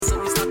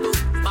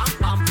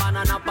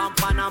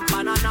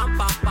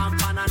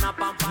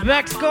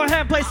Vex, go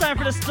ahead and play something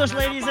for the Stush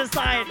ladies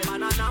inside.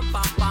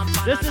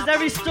 This is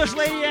every Stush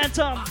lady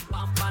anthem.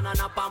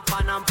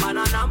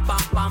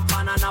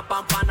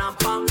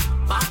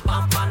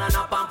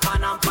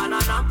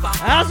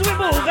 As we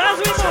move.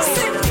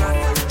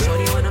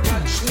 Shorty wanna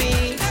touch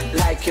me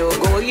like you're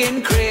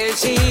going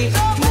crazy.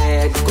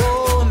 Let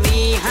go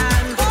me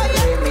hand,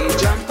 let me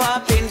jump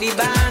up in the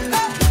band.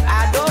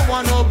 I don't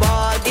want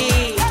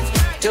nobody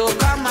to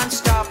come and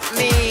stop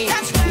me.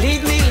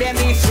 Leave me, let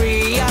me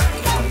free up.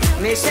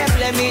 Me step,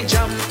 let me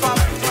jump up.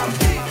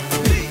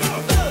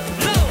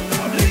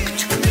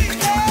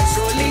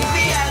 So leave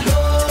me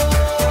alone.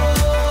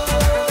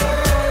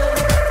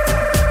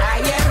 I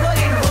am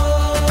going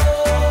home.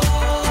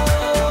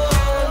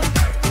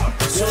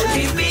 So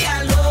leave me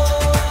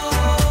alone.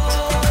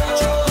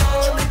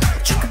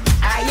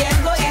 I am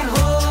going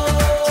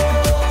home.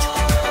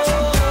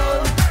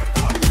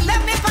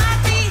 Let me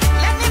party,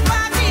 let me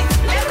party,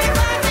 let me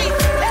party,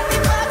 let me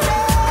party.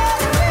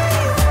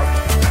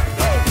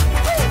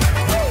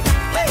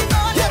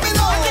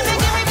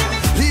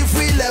 Live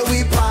free, let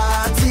we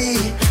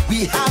party.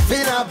 We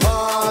having a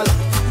ball.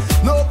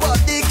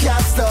 Nobody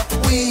can stop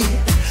we.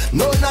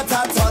 No, not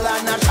at all.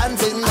 I'm not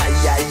chanting.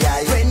 Ay, ay,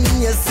 ay. When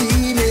you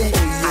see me,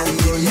 and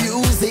the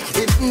music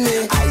hit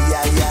me. Ay,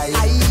 ay, ay.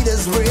 I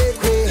just break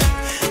me.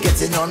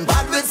 Getting on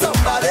bad with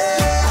somebody.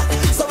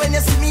 So when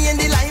you see me in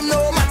the line,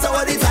 no matter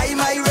what the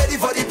time, I ready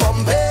for the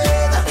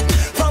pumping.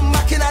 From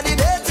back in the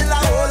day till I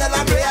hold and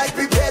I pray, I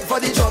prepared for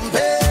the jumping.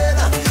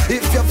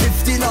 If you're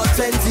 15 or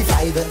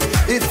 25,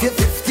 if you're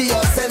 50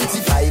 or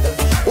 75,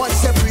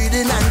 once you're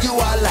breathing and you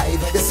are alive,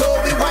 it's all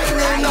be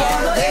whining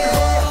all day.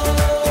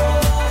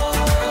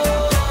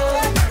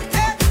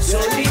 So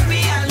leave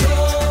me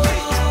alone.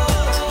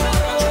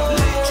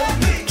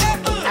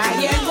 I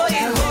am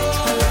going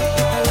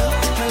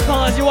home. Come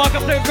on, as you walk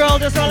up to a girl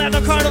this Orlando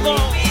Carnival.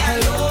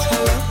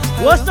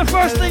 What's the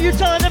first thing you're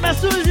telling them as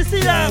soon as you see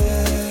them?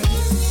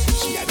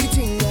 She had the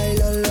thing I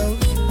love.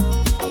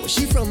 Where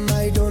she from,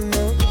 I don't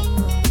know.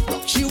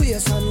 Rock she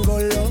waist and go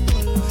low.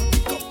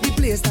 Pick up the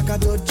place like a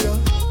dojo.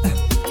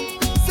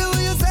 So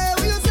what you say,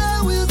 what you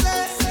say, what you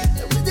say?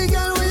 Everything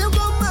girl when you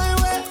come my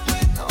way.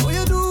 Now what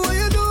you do, what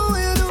you do,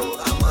 what you do?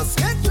 I must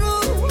get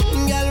through.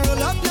 Girl,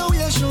 roll up your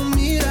waist, show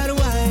me that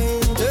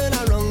wine. Turn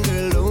around,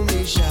 girl, don't be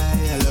shy.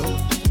 Hello,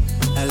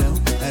 hello,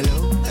 hello,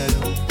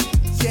 hello.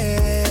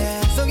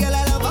 Yeah. So girl,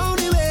 I love how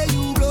the way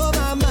you blow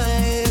my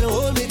mind.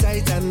 Hold me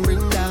tight and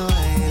bring down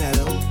wine.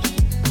 Hello,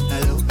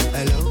 hello,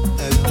 hello,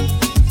 hello.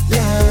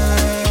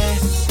 Yeah.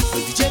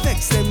 Well, DJ Vex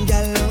them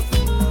gal love.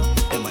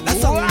 Them and that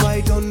song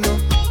I don't know.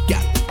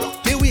 Gal,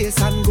 rock the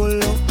waist and go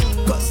low.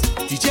 Cause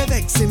DJ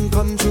Vex him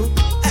come true.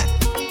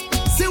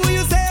 Say what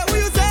you say, what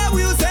you say,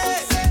 what you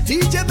say.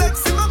 DJ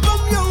Vex him a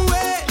come your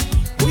way.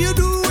 What you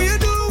do, what you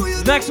do, what you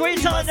do. Vex, what you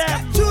telling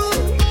them? True.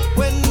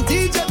 When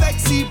DJ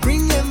Vex he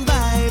bring them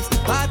vibes.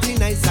 Party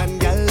nice and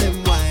gal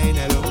them wine.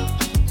 Hello,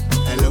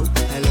 hello,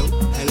 hello,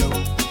 hello.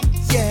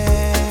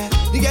 Yeah.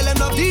 The gal them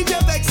love DJ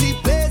Vex he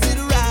plays it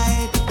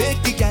right.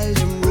 Make the gal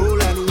them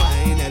roll and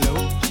wine. Hello,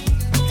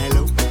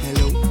 hello,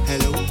 hello,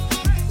 hello.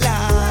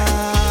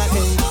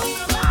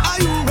 Lord, are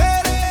you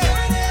ready?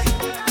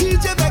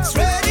 DJ Vex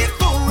ready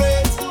for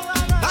it.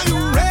 Are you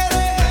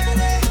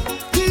ready?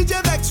 DJ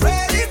Vex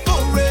ready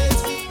for it.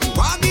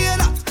 Walk it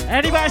up.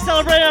 Anybody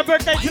celebrating a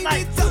birthday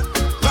tonight?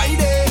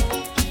 Friday,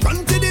 run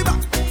to the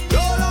back.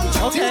 Roll on,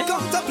 chat, Okay. you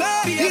come to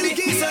play. Baby,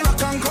 it's a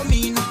rock and come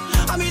in.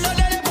 I mean, I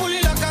let it pull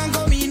it lock and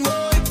come in.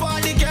 Whoa, if all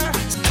the girl.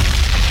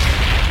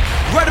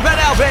 Right about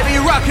now, baby,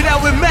 you're rocking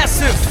out with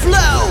Massive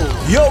Flow.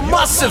 Yo,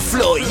 Massive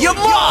Flow, you're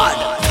mod.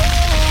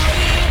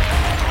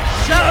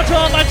 Shout out to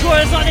all my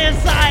tourists on the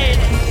inside.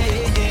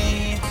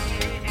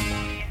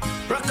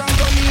 Rock and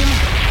come in.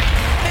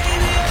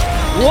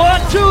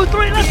 1, 2,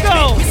 3, let's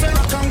go. It's a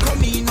rock and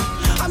come in.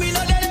 I mean,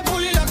 I let it pull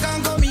it lock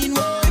and come in.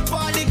 Whoa, if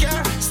all the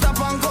girl stop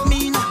and come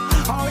in.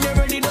 Are they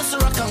ready to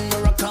rock and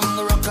come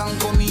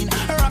in?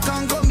 Rock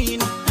and come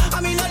in.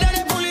 I mean, I let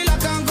it pull it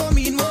lock and come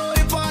in. Whoa,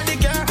 if all the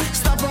girl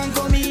stop and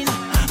come in.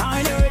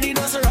 Are they ready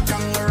to rock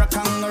and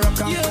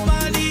come in? Your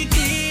body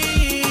clean,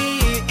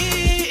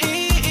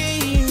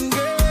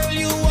 girl,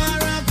 you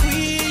are a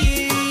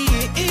queen.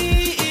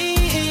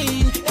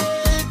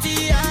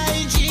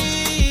 LTIG,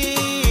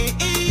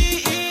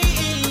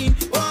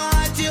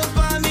 what you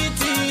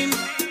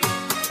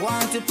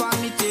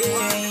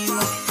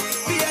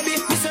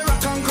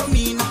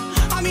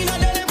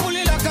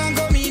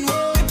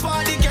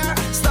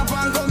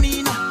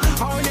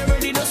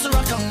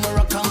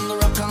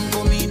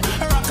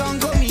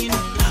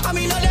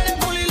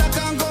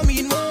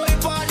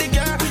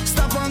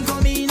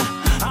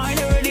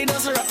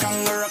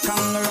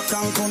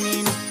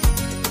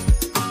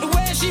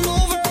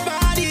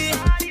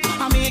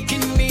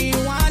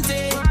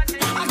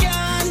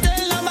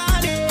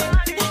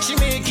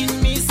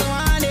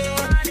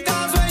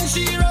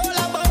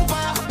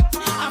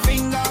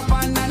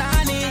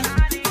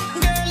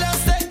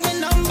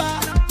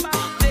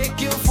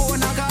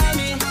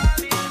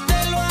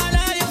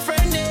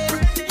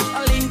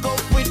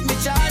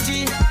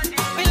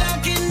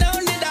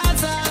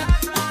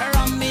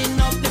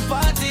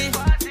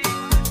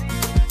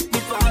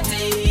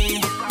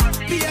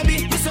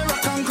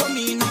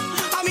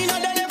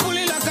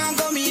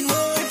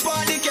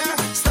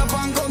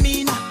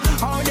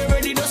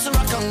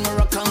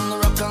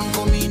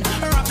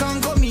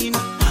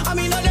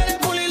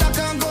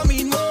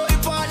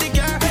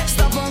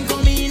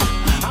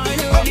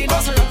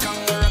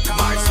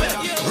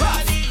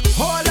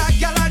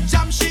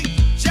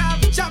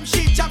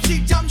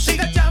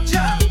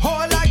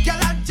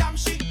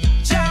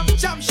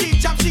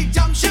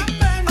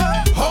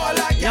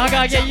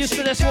gotta get used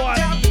to this one.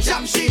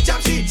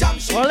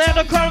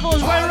 Orlando Carnival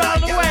is right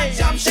around the way.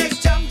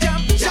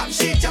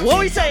 What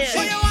we saying?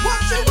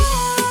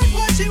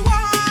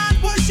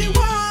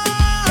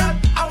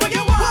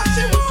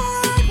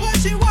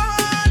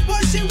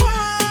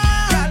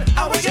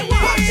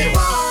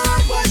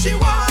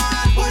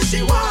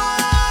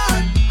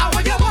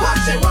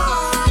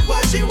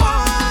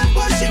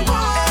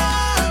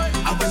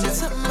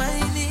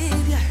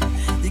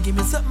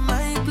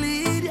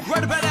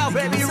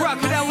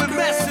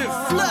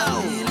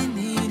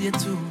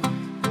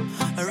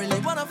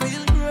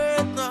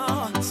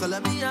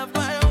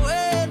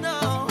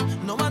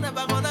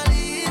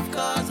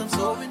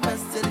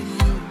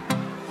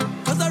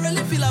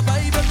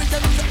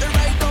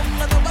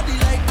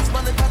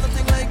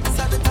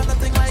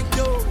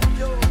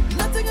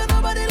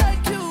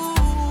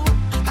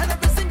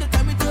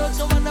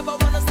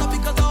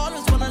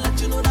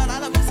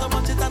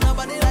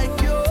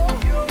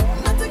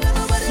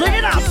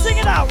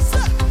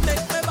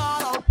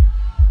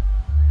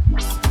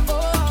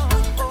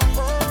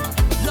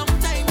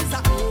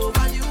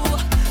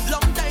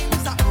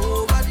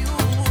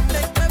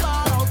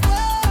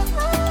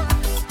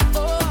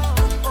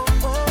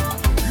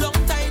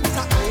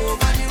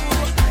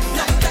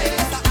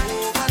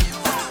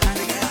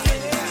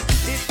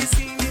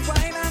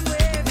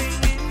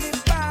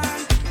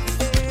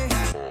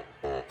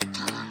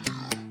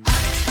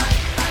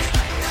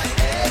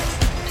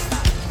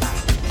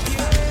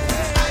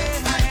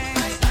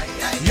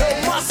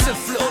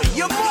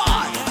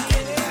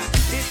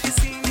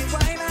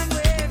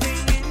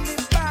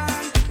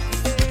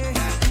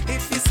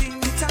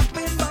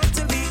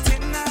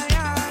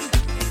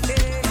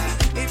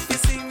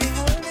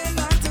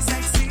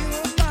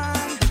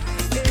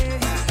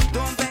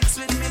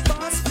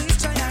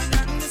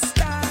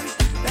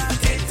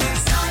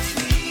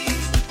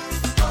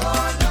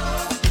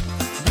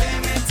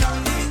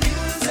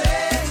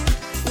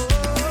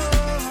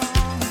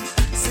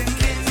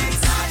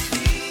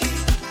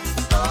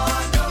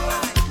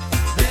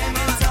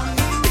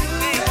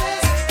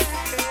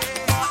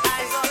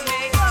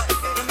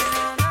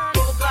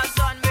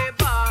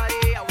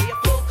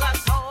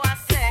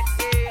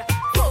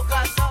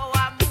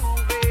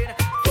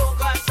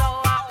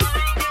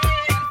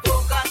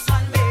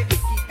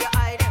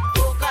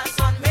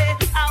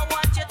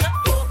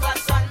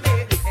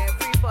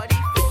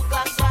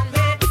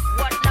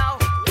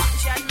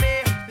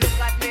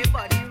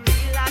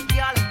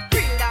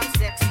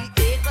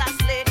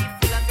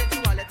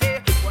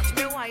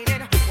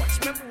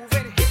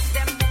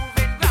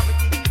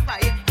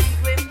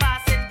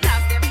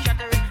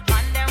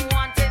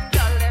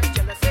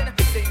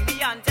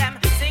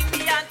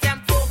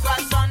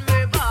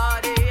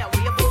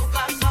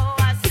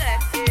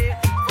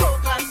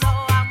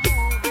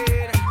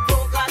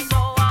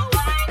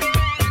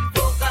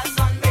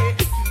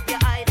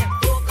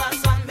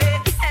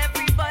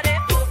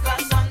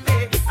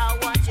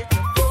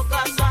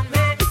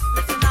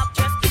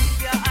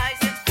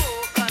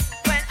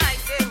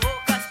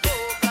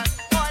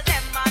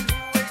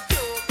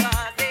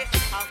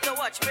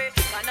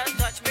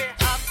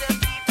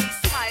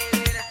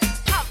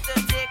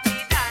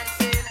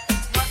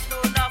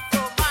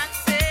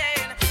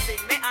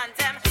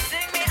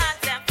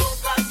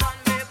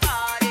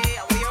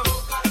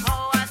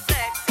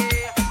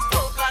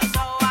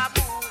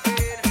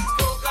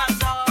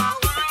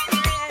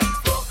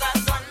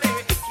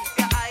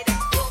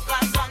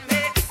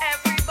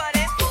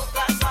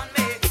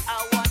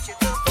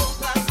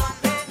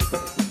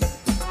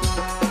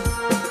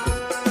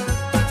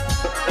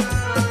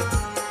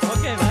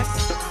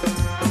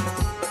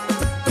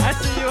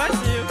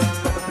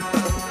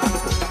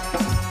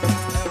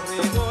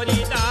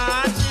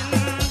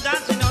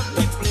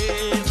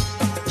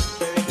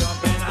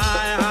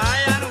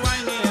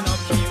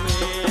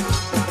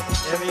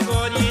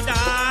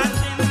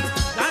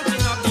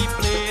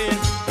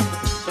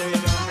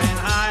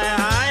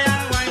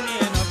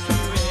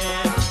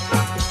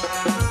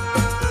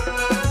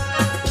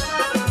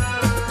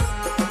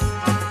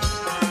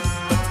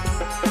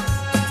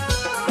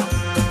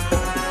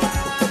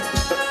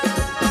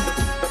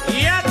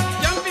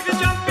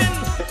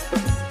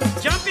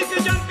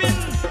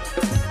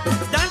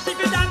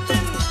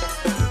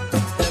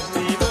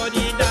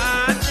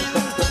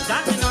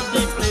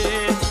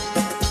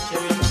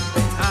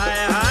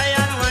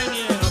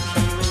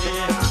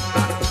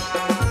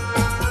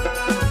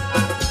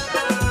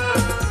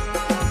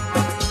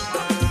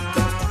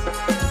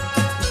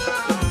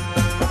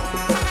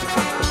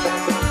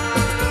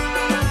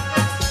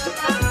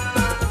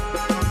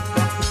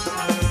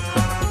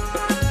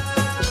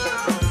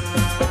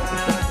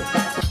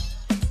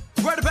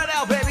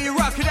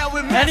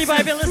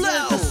 Anybody been listening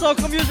to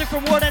soca music for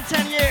more than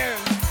 10 years?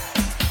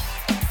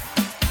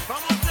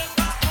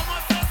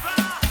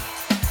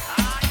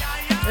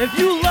 If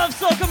you love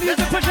soca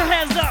music, put your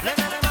hands up.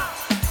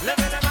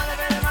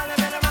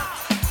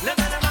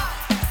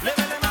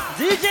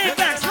 DJ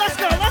Max, let's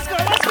go, let's go,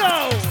 let's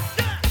go.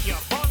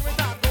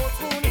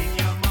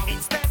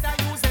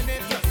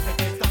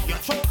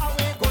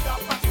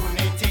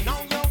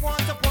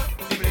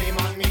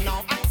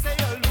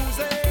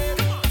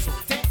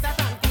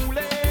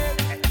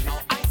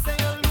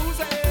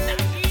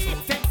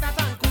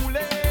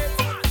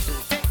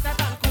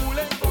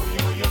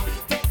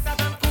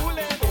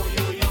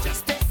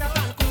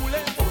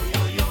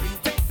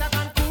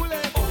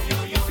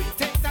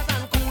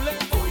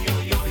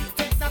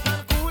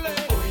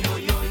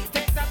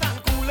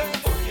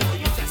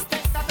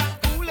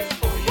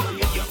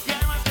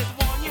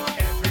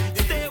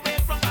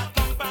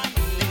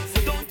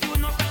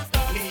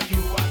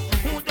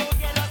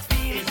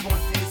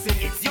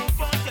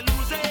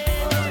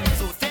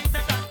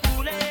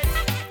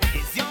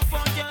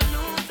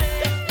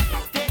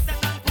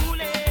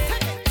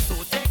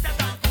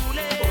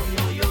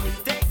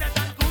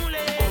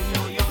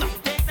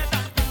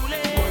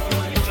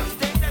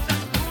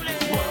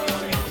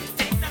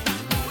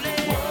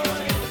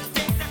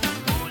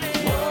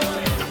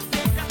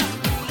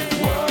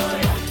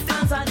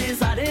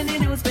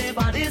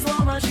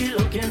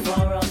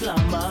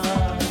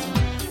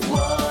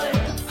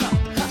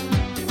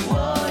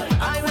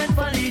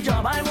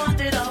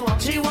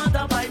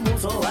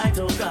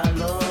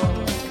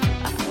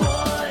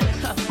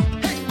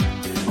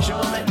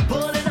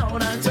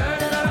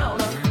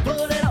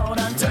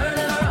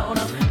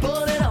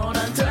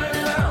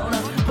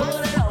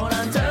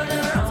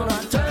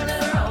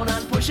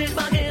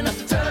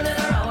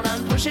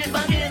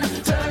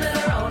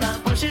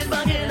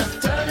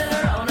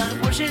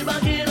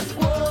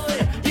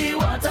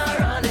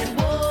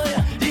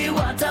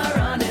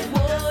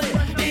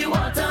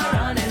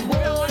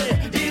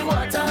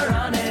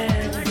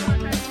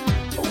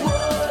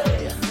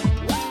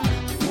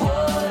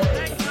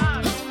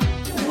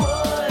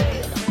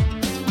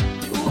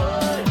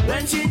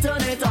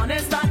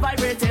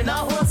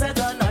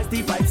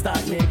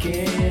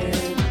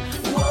 in.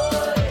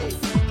 Whoa,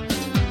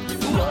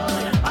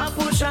 I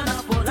push and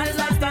I pull, I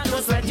like that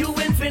was when you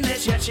ain't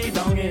finished yet, she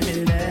don't give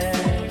me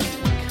neck.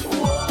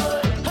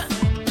 Whoa,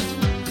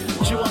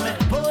 she want me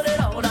to put it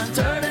out and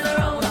turn it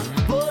around,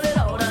 put it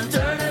out and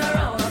turn it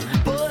around,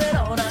 put it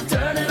out and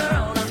turn it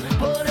around,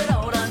 put it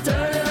out and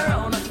turn it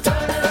around,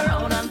 turn it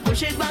around and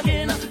push it back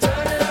in,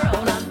 turn it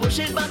around and push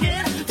it back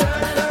in,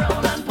 turn it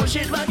around and push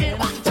it back in,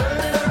 turn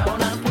it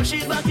around and push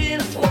it back in.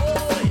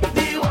 Boy,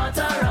 the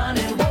water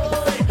running,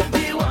 boy,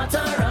 the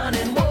water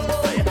running,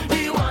 boy,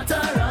 the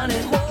water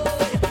running,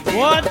 boy.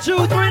 1,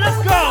 2, 3,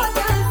 let's go.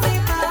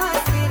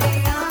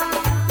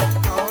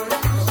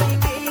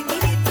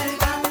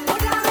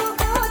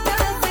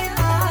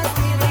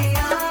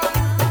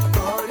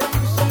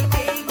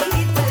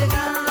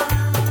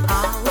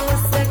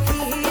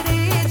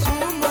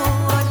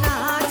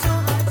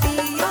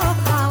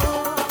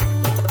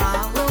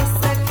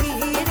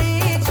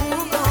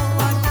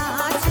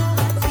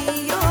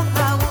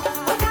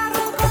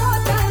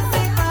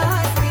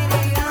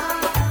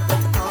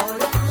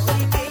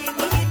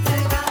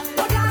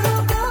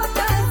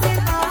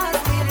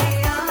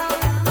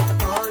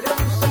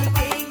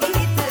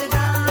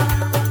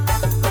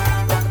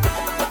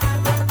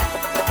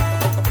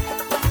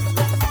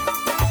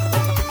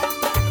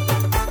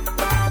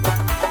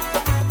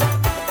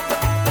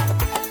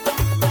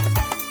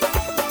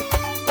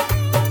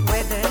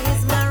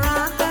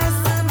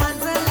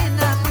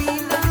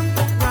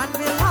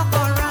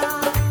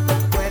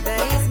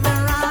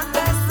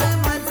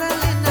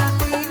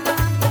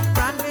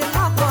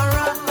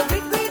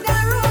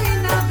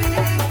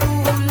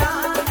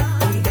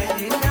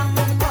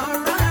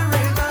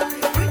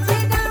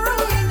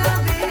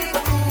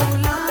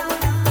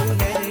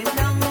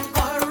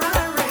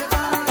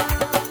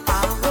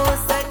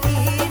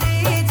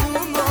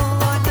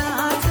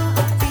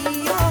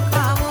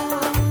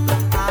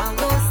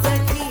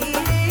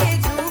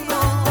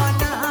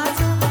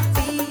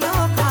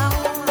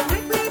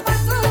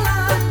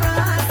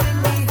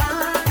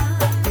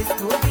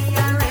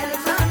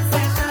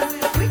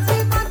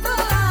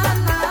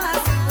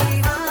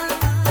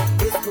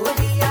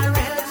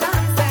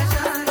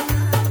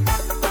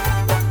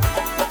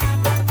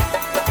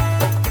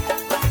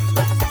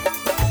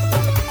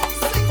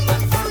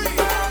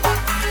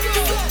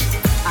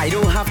 I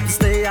don't have to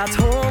stay at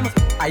home,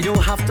 I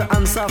don't have to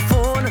answer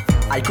phone,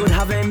 I could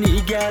have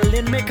any girl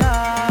in my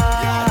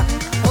car.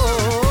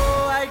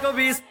 Oh, I could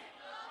be.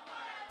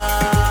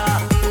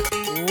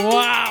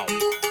 Wow.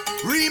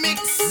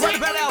 Remix. Right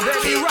about now,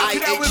 baby. Rock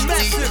it out with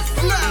Massive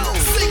Flow.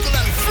 Single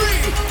and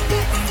free.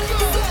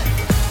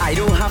 I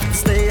don't have to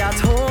stay at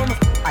home,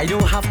 I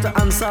don't have to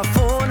answer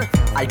phone,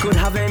 I could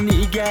have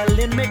any girl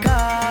in my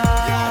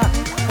car.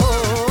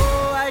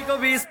 Oh, I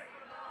could be.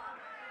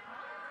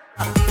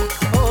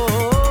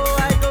 Oh,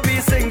 I could be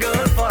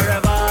single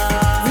forever.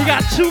 We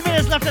got 2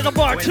 minutes left at the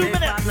bar. 2 minutes.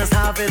 Partners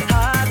have it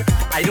hard,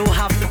 I don't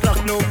have to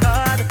pluck no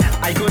card,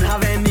 I could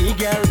have any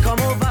girl come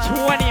over.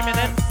 20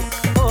 minutes.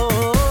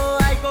 Oh,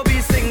 I could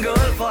be single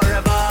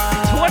forever.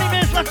 20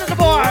 minutes left at the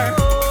bar.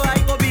 Oh, I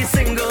could be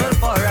single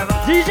forever.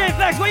 DJ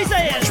Flex, what you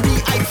saying?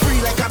 Me, I'm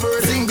free like a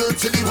bird, single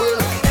to the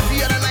world.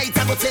 Every other night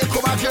I go take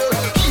over girl.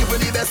 Even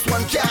the best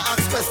one can't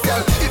ask question.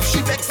 If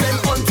she vex, then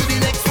on to the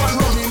next one.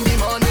 Run in the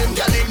morning,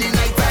 girl in the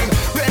night time.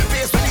 Red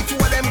face when the two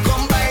of them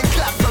combine.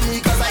 Clap for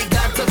me, cause I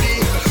got to be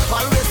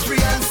always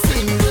free and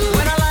single.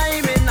 When I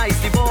lie in nice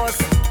divorce,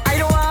 I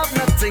don't have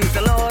nothing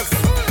to lose.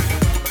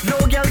 No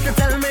girl can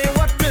tell me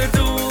what to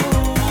do.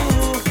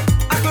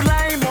 I could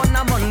lie on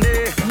a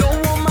Monday, no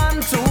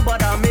woman to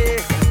bother me.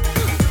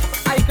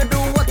 I could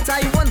do what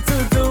I want to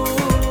do.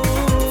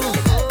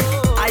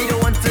 I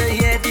don't want to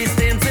hear the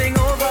same thing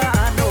over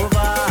and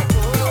over.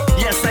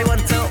 Yes, I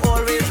want to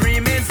always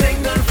remain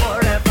single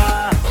forever.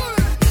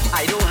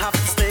 I don't have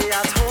to stay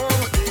at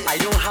home, I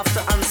don't have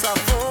to answer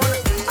phone.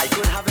 I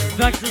could have a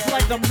Vex, this is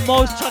like the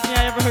most chutney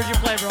I ever heard you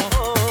play, bro.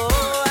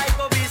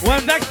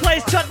 When Vex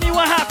plays chutney,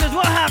 what happens?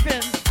 What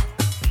happens?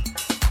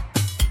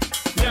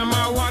 Them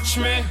a watch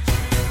me,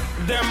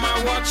 them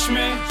a watch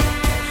me,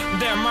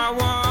 them a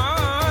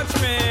watch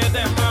me,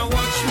 them a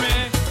watch me.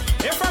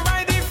 If I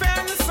buy the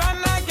fence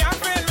and I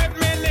gapping with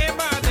me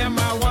neighbor, them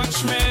a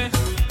watch me,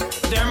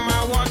 them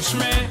a watch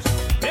me.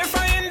 If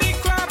I in the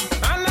club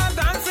and I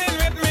dancing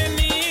with me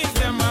knees,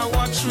 them a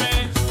watch me,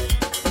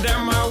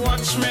 them a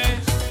watch me.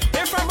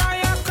 If I buy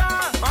a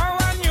car or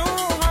a new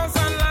house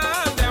and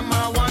land, them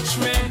a watch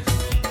me.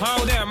 How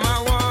them a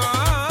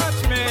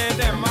watch me,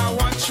 them a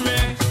watch me.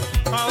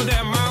 How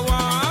them a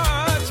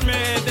watch me,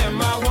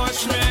 them a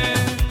watch me.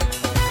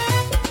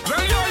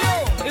 Well, yo,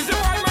 is the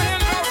one man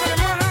in love with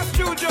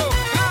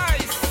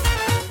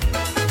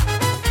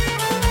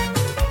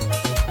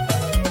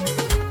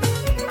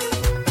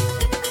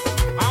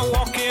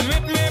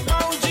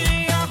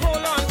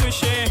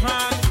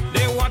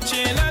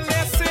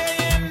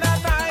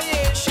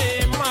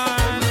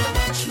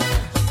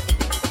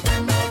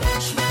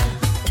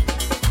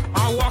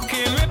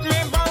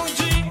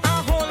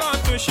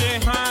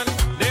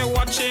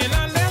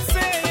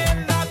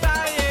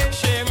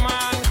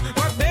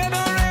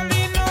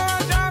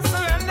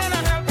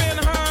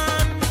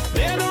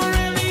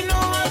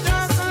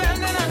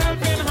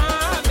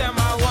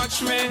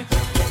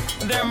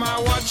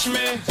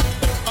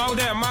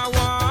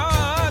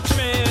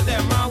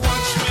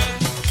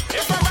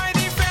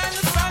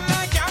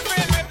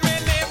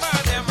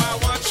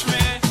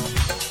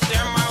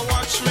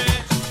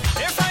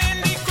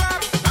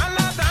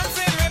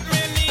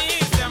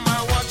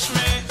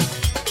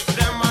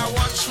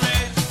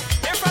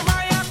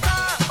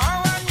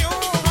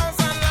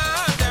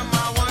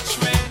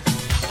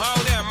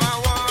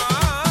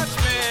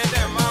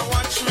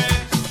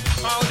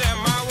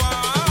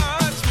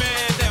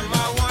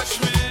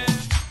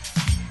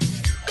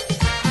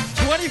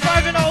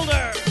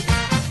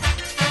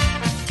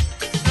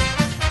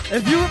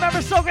If you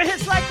remember soca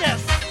hits like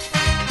this.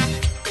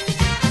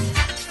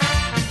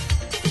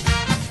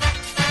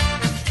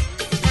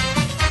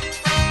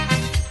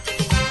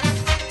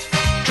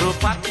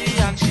 Tropati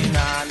and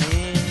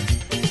Shinani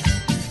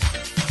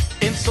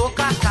in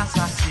Soca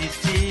Casa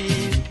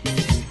City,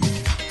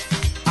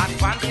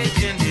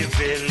 advantage in the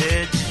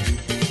village,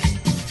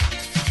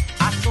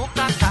 a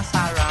Soca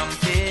Casa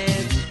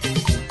rampage.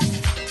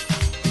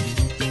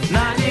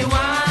 Nani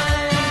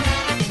wine,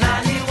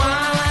 Nani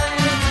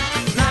wine,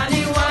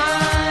 Nani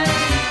wine,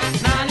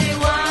 Nani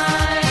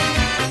wine,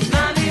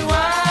 Nani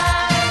wine,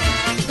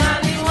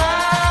 Nani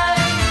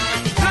wine,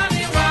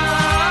 Nani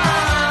wine.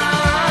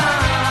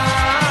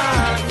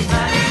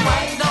 Nani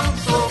wine down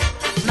so,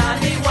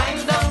 Nani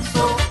wine down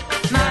so,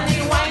 Nani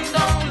wine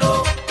down low,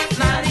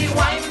 Nani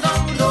wine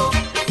down low,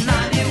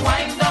 Nani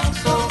wine down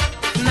so,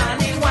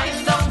 Nani wine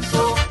down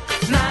so,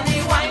 Nani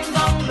wine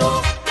down low,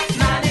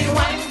 Nani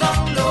wine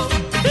down low.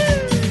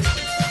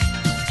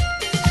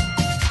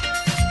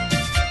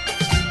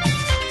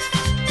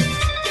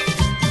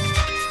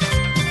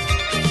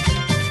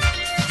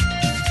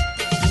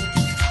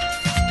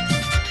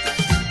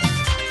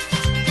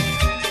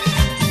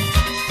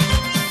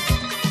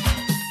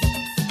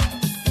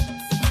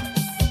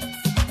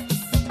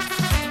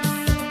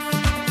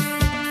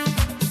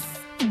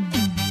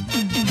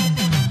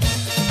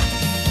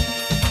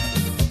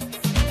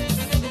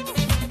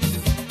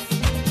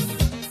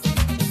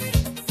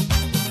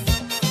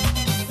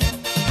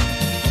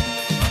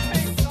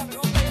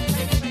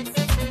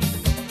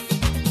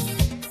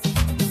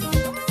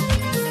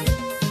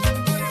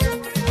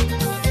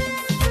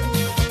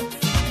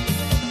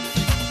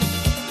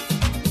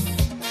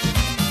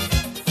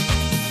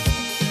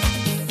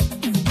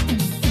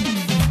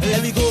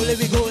 Let me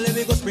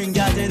go, spring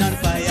garden on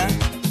fire.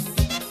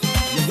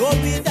 You know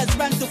we that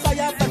sprang to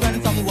fire, but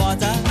run from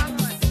water.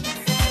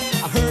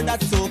 I heard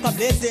that soca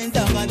blazing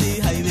down on the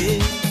highway,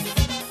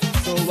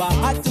 so I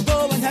had to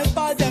go and help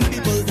all them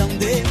people down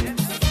there.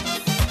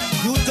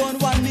 You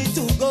don't want me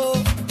to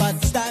go,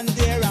 but stand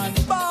there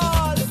and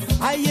ball.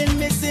 I ain't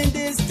missing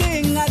this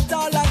thing at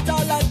all, at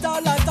all, at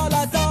all, at all,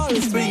 at all.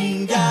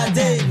 Spring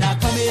garden, now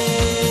come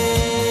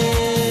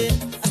in.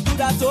 I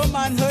stood at home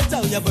and heard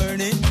how you're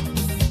burning.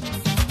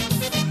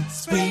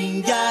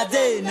 Spring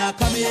garden, now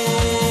come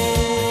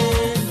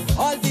in.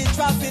 All the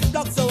traffic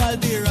blocked, so I'll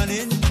be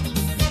running.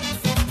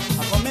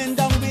 I'm coming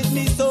down with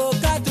me,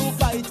 soca to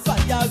fight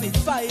fire with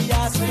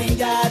fire. Spring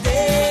garden,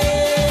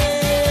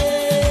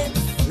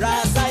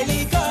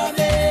 Rasaili coming.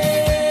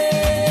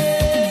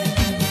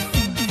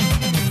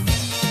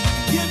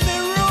 Give me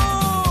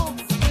room,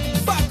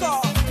 back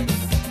up.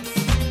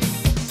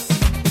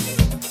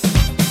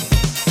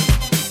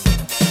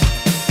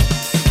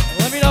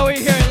 Let me know what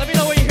you hear it. Let me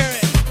know what you hear it.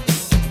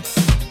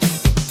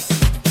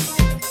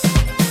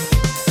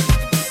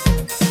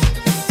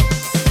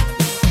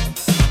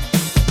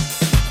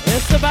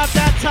 It's about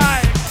that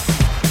time.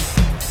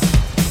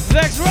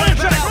 Vex, run it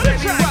track, run it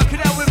track. Rock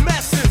it out with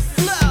massive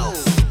flow.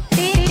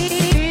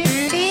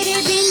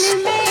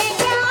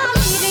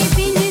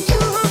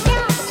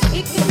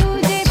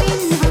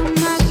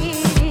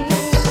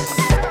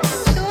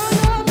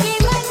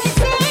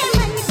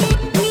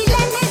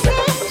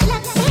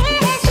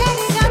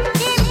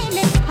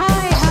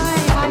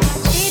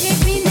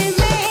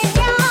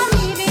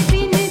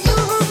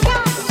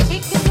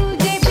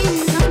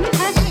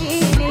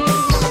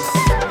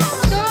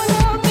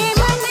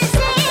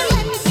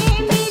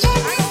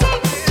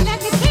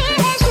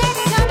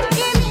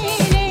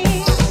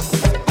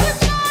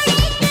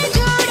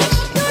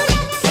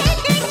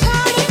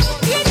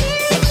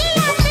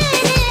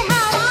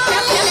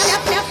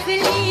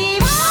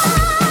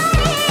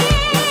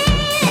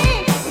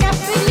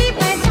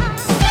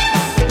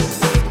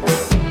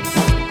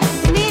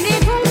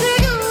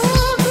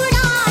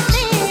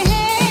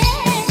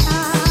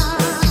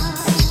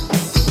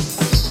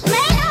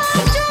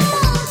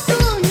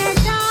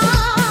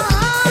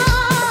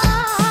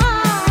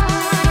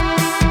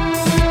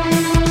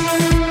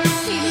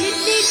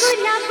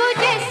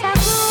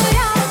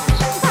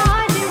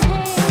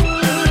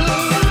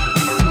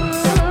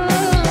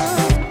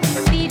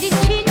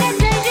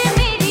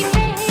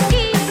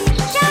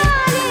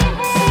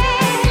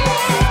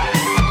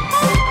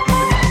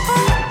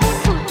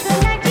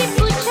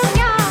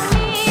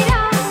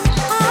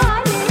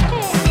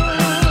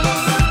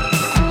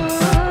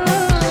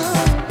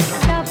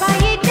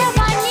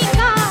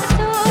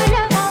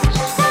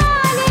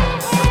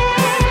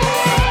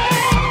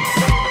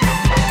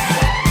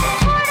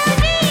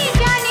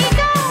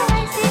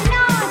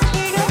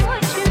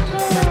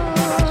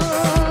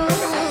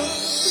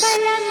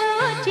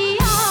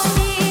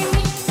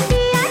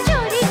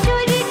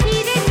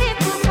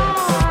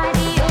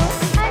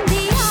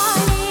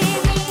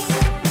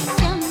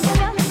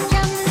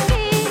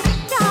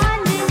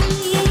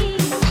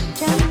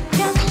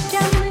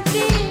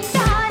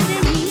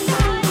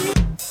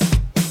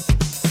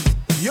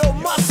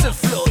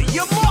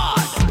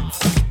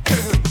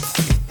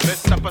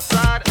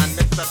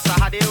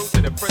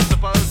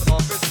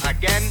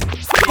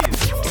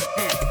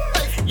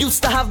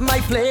 Used to have my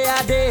player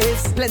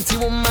days, plenty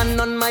woman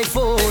on my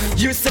phone.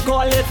 Used to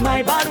call it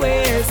my bad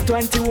ways,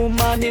 20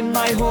 woman in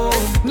my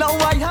home. Now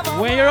I have a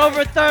When you're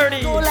over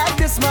 30, go like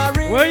this,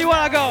 Marie. where you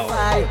wanna go?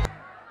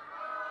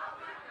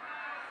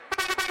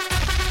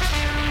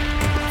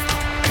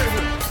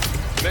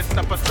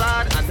 Mr.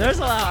 Passad and There's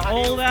a lot of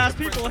old ass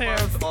people here.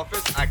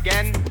 Office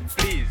again,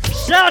 please.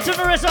 Shout out to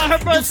Marissa on her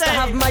Used to birthday.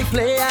 have my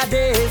player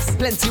days,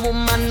 plenty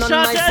woman on Shout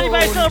out my to phone.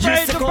 anybody celebrating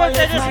Used to their call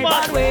birthday it this my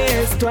month. bad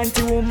ways,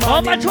 20 woman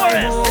All my in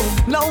tourists.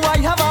 home. Now I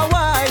have a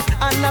wife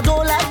and I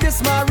don't like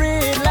this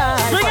married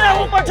life. Sing it out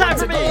one more time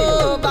for me.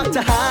 Go back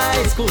to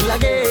high school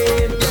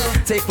again.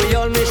 Take away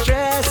all my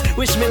stress,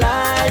 wish my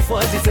life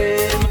was the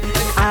same.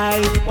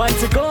 I want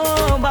to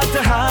go back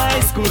to high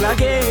school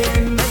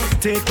again.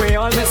 Take away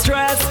all my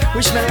stress,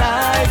 wish my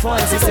life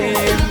was the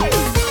same.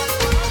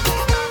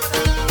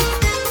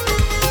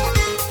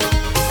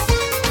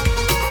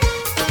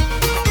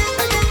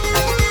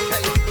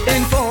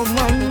 In form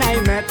when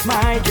I met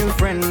my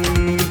girlfriend,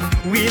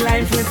 we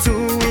lined for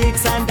 2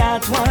 weeks and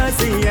that was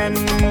the end.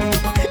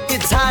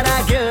 It's hard a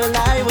girl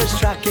I was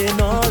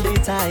tracking all the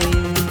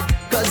time,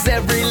 cause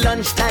every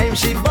lunchtime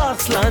she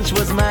box lunch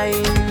was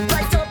mine.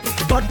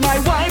 But my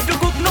wife don't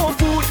cook no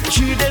food,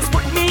 she just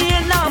put me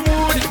in a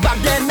mood. Back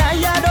then I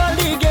had all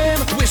the game,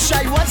 wish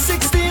I was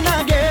 16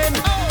 again.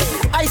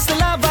 I still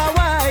have a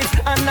wife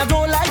and I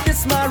don't like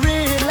this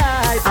married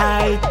life.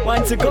 I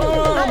want to go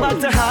back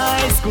to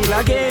high school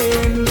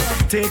again.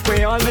 Take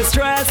away all my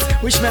stress,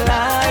 wish my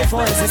life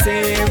was the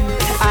same.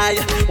 I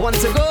want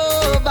to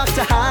go back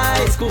to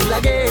high school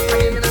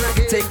again.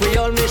 Take away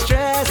all my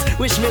stress,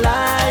 wish my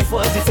life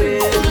was the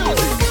same.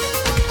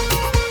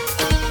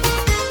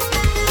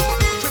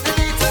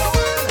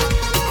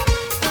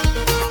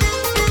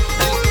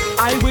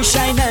 I wish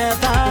I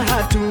never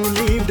had to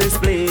leave this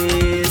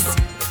place,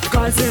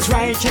 cause it's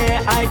right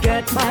here I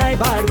get my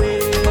bad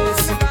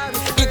ways.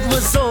 It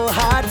was so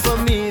hard for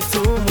me to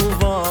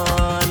move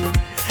on.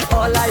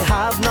 All I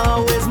have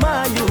now is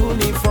my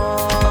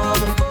uniform.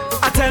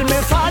 I tell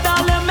my father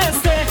let me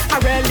stay, I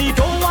really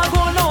don't want to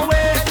go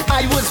nowhere.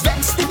 I was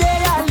vexed the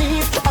day I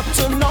leave, up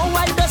to now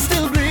I just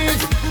still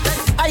breathe.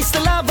 I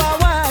still have a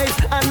wife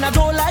and I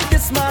don't like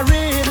this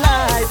married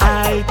life.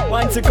 I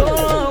want to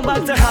go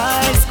back to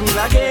high school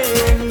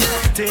again.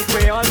 Take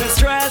away all the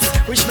stress,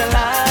 wish my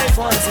life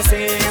was the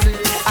same.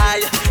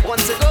 I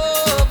want to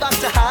go back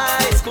to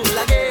high school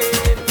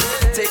again.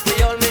 Take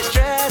away all my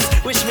stress,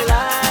 wish my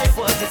life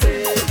was the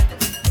same.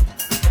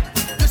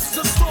 This is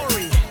a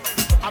story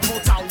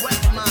about a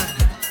wet man,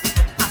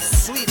 a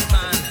sweet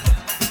man,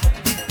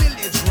 the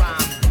village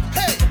ram.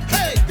 Hey,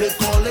 hey, they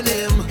calling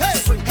him. Hey,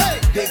 hey,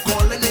 they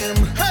calling him.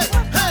 Hey,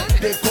 hey,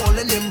 they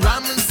calling him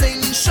Ram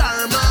Singh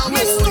Sharma.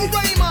 Mr.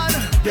 Raymond,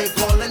 they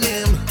calling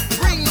him.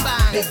 Ring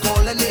bang, they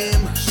calling him.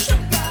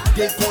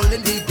 They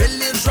calling the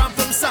village ram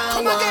from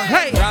Sawa.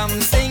 Hey, Ram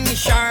Singh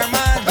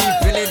Sharma,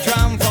 the village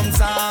ram from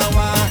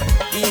Sawa.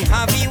 He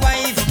have a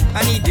wife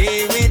and he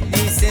day with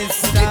the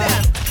sister.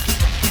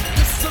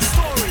 This is a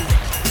story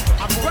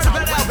about a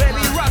wet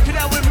Baby, man, rock it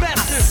out with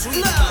massive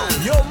flow.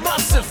 Yo,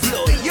 massive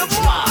flow, you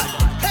mad.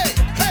 Hey,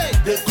 hey,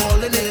 they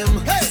calling him.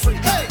 Hey,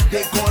 hey,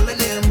 they calling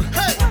him.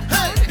 Hey,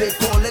 hey, they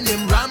calling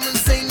him Ram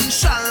Singh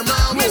Sharma.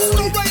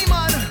 Mr.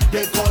 Raymond,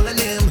 they calling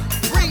him.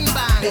 Ring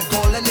bang, they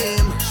calling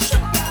him.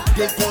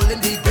 They calling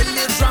the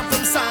village ram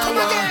from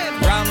Sawa.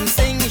 Ram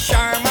Singh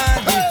Sharma,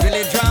 the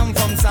village ram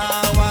from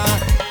Sawa.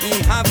 He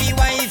have a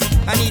wife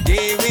and he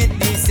day with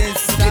the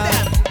sister.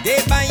 They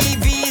buy a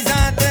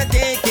visa to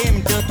take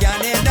him to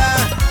Canada.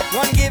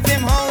 One give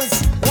him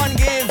house, one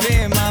give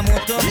him a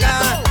motor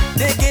car.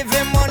 They give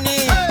him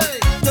money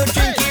to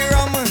drink the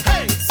rum.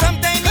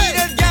 Sometimes he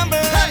just gamble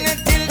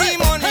until the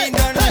money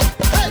done.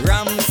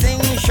 Ram Singh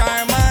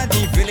Sharma,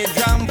 the village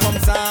ram from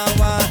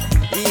Sawa.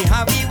 He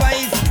have a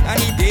wife and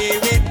he day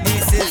with the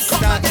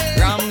sister.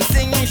 Ram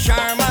Singh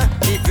Sharma,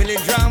 the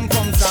village ram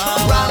from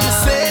Sawa. Ram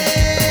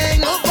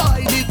Singh, oh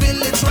boy, the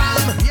village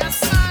ram. Yes,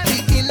 man.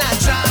 He in a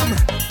jam.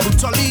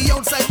 Put all the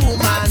outside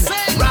woman.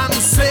 Ram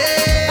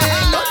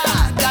Singh,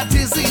 oh, that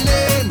is the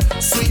name.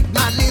 Sweet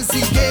man is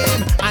the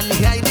game. And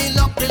he hiding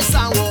up in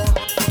Sawa.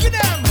 Get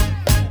them.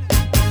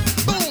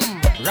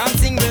 Boom. Ram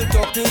Singh will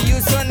talk to you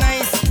so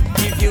nice,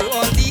 give you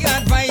all the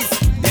advice,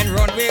 then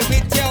run away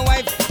with your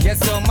wife,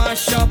 just to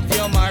mash up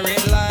your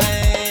married life.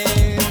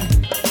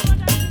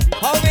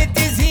 How it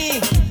is he,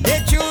 they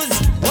choose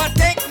what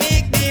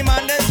technique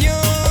demanders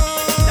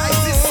use. That's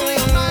the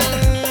sweet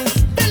man.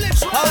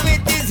 Village How ram.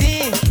 it is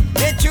he,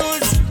 they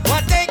choose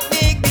what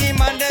technique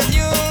demanders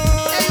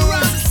use. Hey,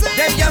 Ram Singh.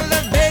 Them young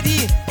love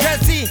Betty,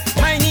 Jessie,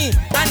 Miney,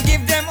 and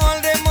give them all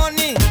their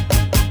money.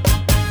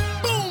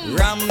 Boom.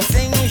 Ram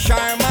Singh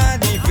Sharma,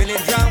 the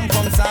village ram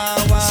from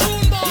Sawa.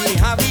 Soon, boy. He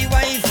have a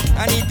wife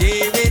and he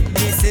day with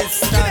the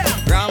sister.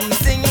 Ram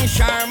Singh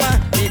Sharma,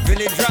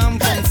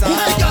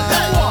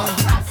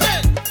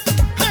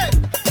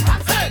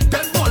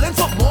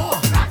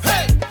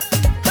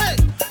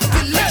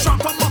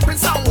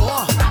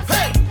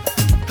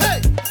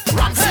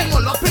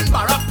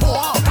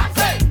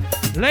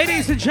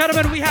 Ladies and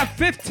gentlemen, we have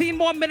 15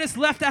 more minutes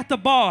left at the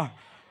bar.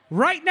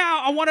 Right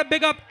now, I want to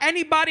big up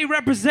anybody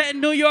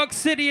representing New York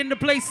City in the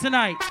place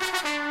tonight.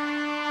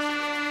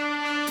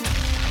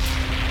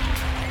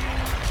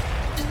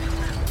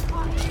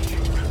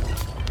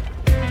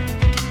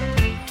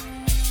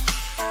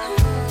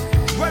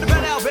 Right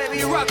about now, baby,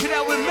 you're rocking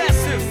out with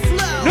Massive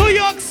Flow. New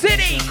York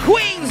City,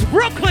 Queens,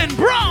 Brooklyn,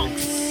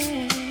 Bronx.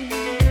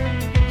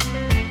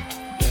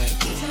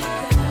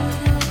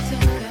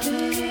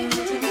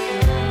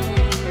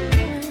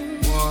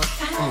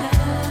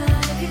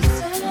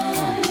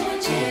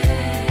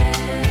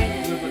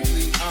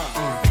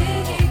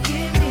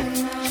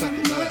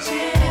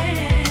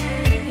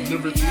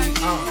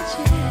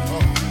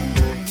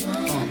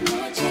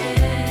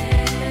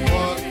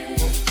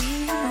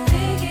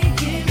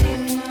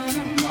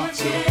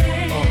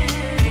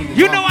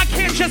 You know I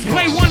can't just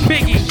play one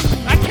Biggie.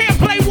 I can't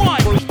play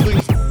one.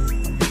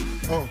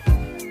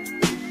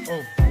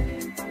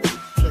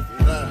 Check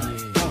it out.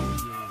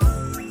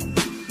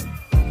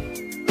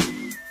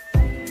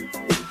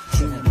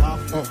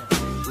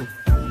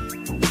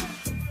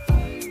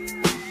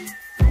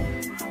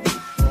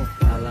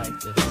 I like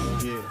this.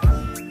 Yeah.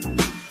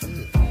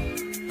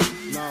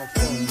 Now,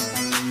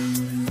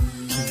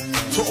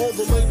 to all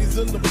the ladies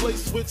in the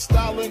place with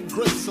style and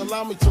grace,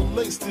 allow me to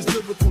lace these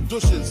lyrical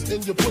douches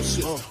in your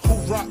bushes. Who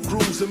rock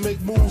grooves and make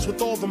moves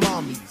with all the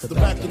mommies. The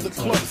back of the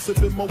club,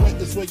 sipping my wet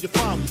is where you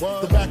find me.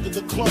 The back of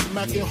the club,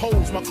 macking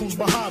holes, my crew's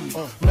behind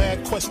me.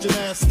 Mad question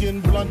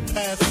asking, blunt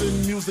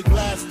passing, music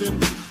lasting.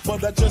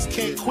 But I just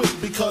can't quit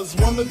because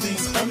one of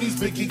these homies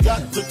Biggie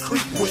got to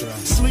creep with,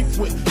 sleep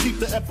with, keep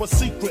the ep a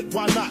secret.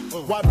 Why not?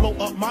 Why blow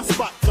up my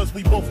spot? Cause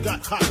we both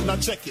got hot. Now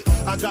check it.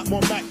 I got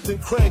more Mac than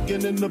Craig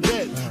and in the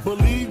bed.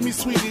 Believe me,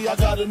 sweetie, I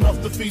got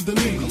enough to feed the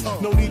needy.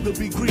 No need to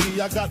be greedy.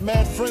 I got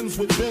mad friends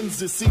with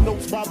Benzes. See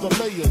notes by the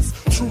layers.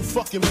 True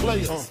fucking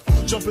players.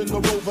 Jump in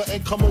the Rover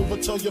and come over.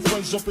 Tell your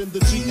friends jump in the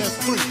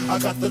GS3. I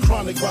got the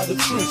chronic by the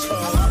tree.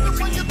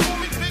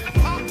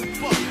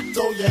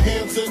 Throw your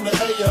hands in the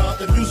air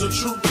if you's a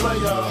true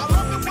player.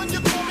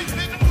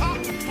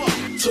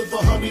 To the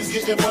honeys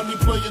getting money,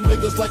 playing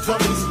niggas like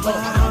honeys.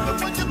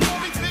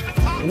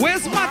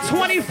 Where's my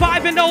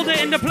 25 and older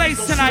in the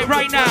place tonight,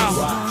 right now?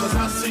 Cause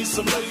I see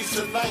some ladies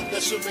tonight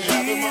that should be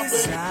having my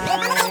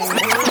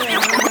baby.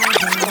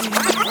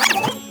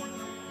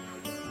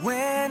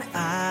 When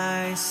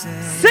I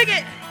say sing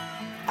it,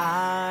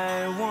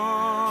 I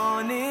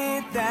want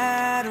it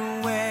that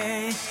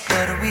way,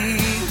 but we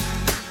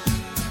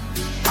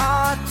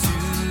are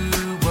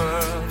two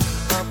worlds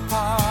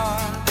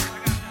apart.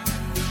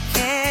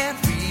 Can't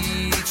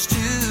reach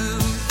to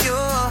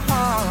your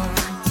heart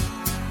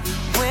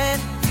when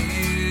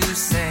you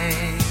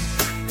say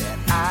that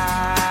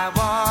I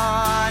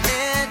want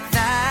it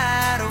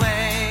that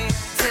way.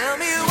 Tell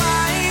me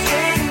why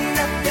ain't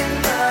nothing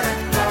but a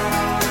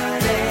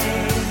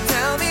heartache.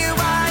 Tell me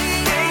why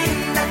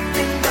ain't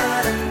nothing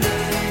but a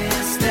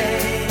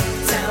mistake.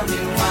 Tell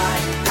me why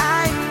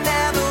I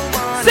never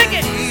wanna sing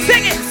it,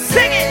 sing it,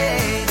 sing it.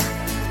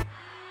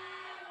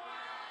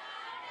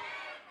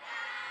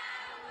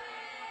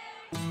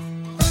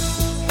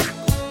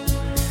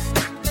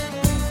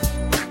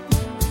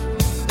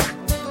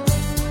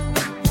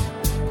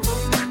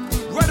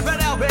 Right about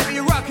now, baby,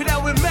 you're rocking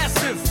out with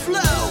Massive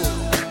Flow.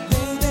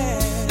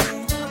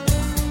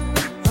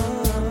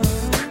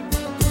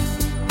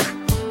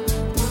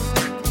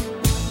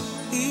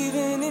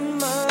 Even in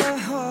my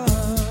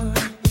heart,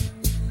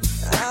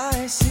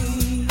 I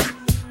see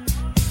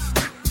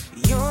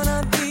you're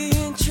not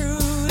being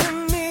true to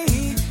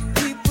me.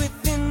 Deep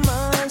within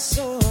my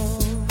soul,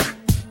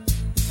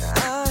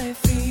 I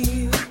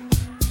feel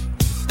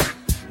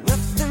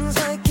nothing's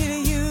like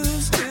it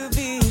used to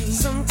be.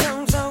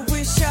 Sometimes I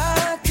wish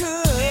I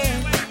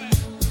could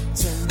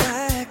turn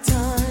back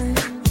time.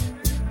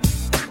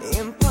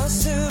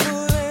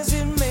 Impossible as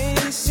it may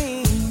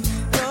seem,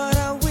 but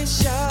I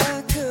wish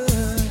I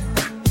could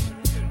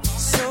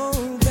so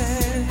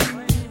bad,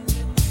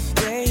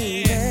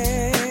 baby.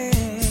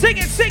 Sing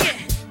it, sing it.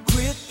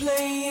 Quit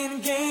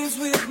playing games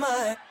with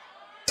my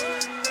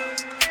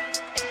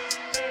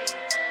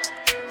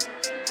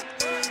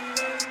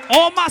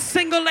All my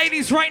single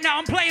ladies right now.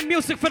 I'm playing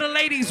music for the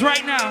ladies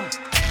right now.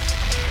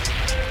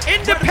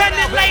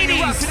 Independent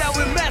ladies. Rock it out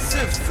with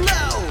Massive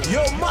Flow.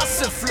 Yo,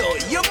 Massive Flow,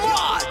 you're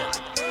mod.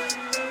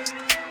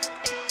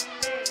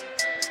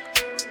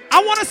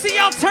 I want to see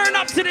y'all turn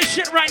up to this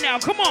shit right now.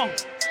 Come on.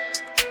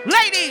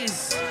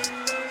 Ladies.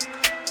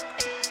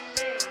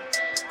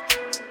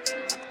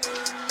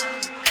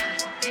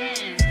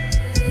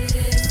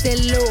 Say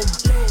low,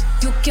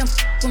 you can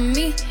f with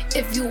me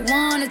if you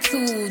wanted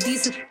to.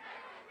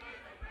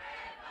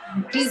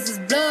 Jesus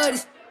blood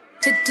is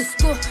hit the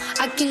school.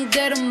 I can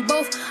get them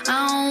both.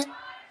 I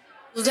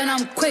don't. Then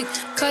I'm quick,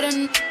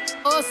 cutting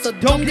off, so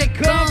don't get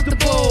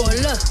comfortable.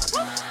 Look,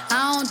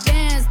 I don't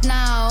dance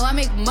now. I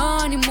make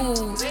money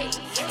move.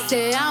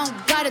 Say I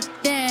don't gotta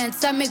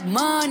dance. I make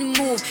money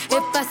move.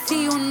 If I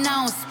see you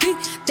now speak,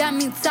 that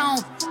means I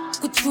don't.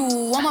 fuck with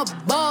you. I'm a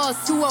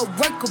boss, you a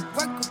worker.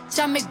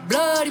 I make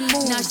bloody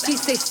moves. Now she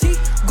say she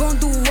gon'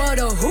 do what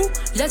or who?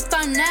 Let's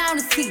find out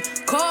and see.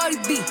 Cardi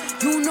B,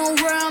 you know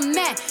where I'm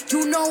at,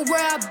 you know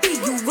where I be.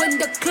 You in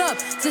the club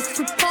just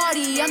to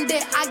party. I'm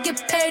there, I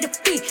get paid a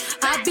fee.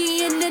 I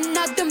be in and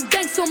out them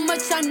banks so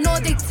much, I know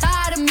they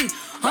tired of me.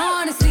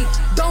 Honestly,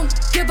 don't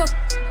give a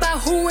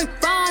about who in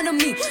front of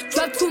me.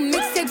 Drop 2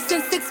 mixtapes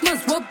in 6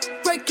 months. What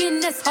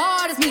breaking as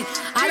hard as me?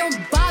 I don't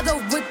bother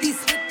with these.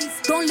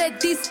 Don't let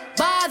these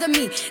bother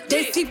me.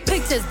 They see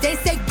pictures, they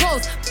say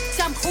ghosts.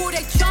 I'm who they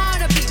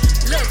tryna be.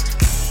 Look.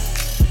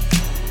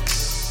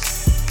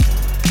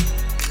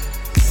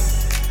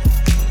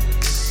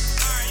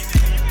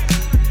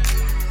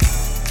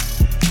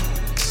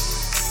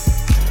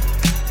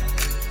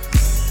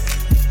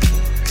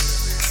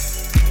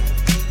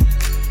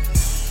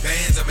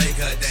 Bands will make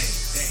her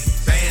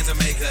dance. Bands will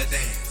make her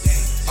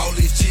dance. All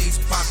these chicks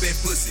popping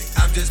pussy.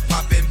 I'm just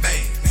popping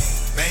bang.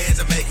 Bands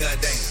will make her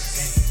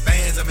dance.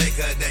 Bands will make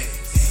her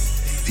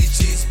dance. These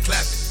chicks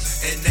clapping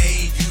and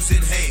they ain't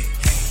using hands.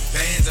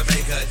 Bands will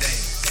make her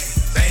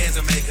dance. Bands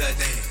will make her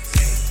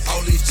dance.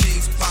 All these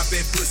chicks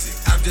popping pussy.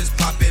 I'm just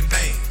popping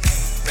bang.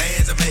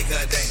 Bands will make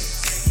her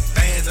dance.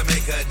 Bands will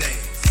make her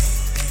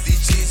dance. These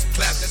chicks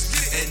clapping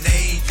and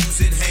they ain't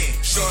using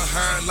hands. Short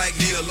hair like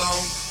Neil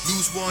Long.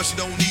 Loose one, she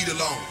don't need a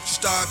loan. She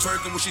start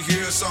twerking when she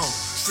hear a song.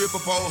 Strip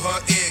up all her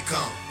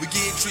income. We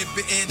get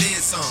trippin' and then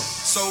some.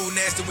 So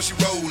nasty when she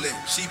rollin'.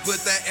 She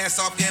put that ass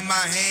off in my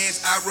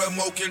hands. I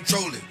remote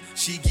control it.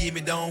 She give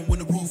me down when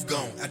the roof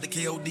gone. At the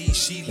KOD,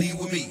 she leave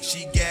with me.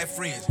 She got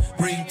friends,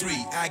 bring 3.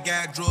 I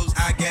got drugs,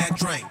 I got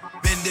drink.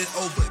 Bend it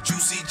over,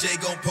 Juicy J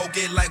gon' poke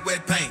it like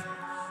wet paint.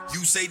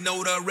 You say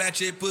no to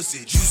ratchet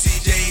pussy, Juicy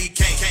J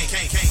can't.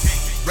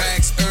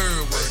 Racks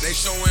everywhere, they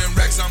showing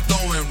racks, I'm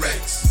throwing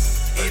racks.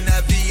 In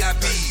the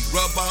VIP,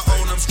 rubber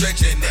on, I'm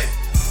stretching that.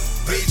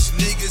 Rich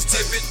niggas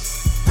tipping,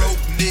 broke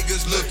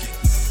niggas looking.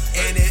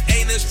 And it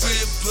ain't a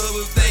strip club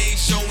if they ain't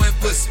showing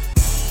pussy.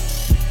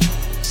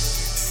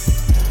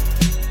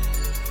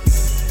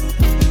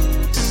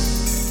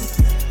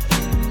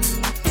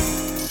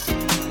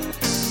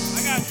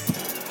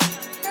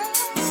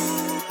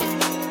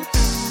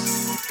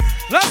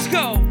 Let's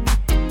go.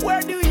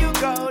 Where do you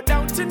go?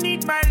 Don't you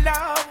need my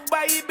love,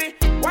 baby?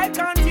 Why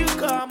can't you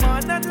come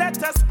on and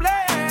let us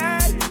play?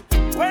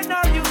 When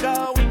are you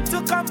going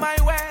to come my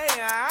way?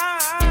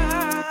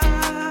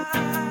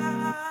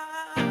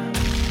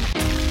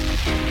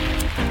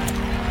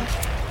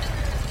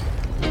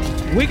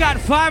 We got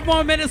 5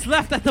 more minutes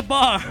left at the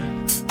bar.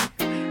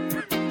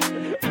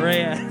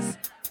 Reyes.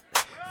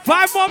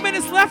 5 more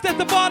minutes left at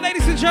the bar,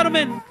 ladies and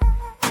gentlemen.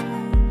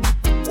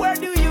 Where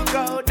do you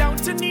go?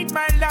 Don't you need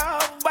my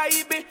love,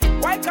 baby?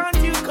 Why can't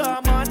you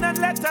come on and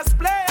let us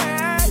play?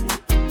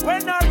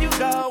 When are you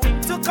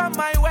going to come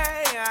my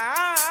way?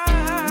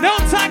 No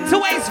time to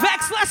waste,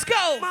 Vex. Let's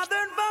go.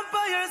 Modern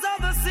vampires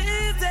of the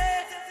city,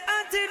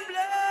 hunting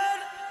blood.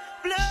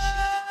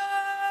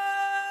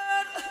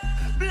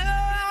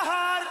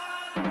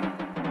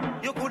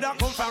 You coulda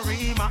come from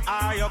Rima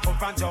or you come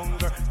from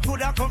jungle.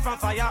 Coulda come from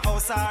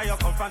firehouse or you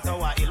come from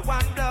Tower Hill.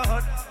 One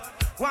blood,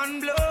 one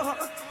blood,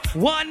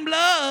 one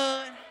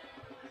blood.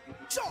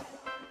 Sure.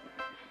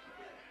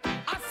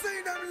 I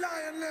see them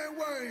lying lay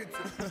wait.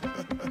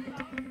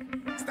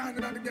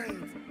 Standing at the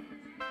gates.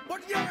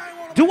 But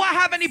yeah, do I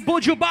have any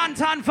Buju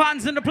Banton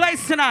fans in the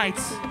place tonight?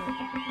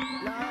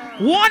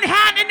 One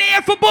hand in the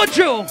air for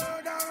Buju.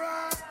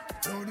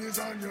 Throw this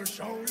on your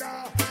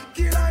shoulder.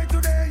 Kill I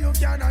today, you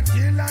cannot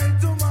kill I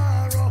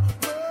tomorrow.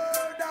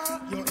 Murder,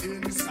 your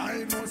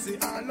inside must say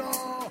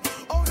hello.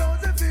 How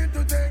does it feel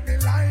to take the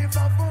life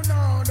of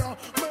another?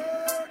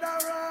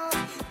 Murderer,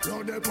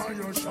 throw them on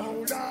your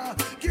shoulder.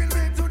 Kill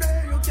me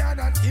today, you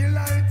cannot kill I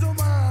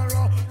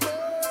tomorrow.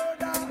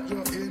 Murder,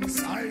 your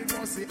inside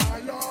must say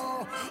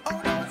hello. How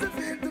does it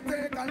feel to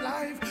take a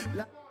life?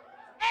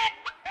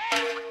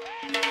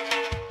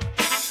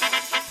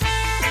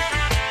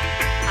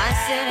 I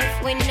said if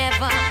we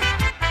never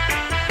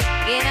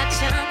get a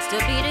chance to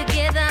be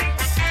together,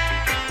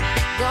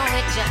 go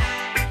with ya,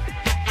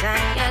 I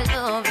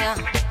love ya.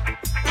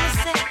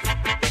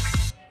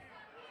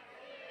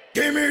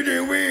 Give me the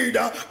weed,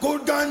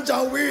 good ganja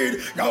weed.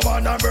 Now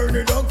wanna burn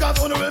it down, cause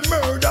wanna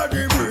murder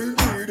the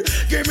weed.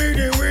 Give me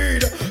the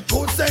weed,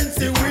 good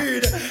sensey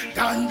weed.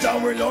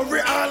 Ganja will love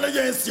it all,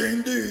 yes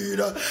indeed.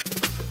 Out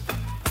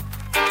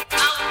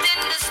in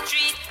the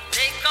street,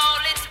 they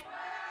call it.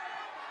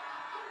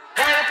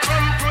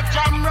 Come to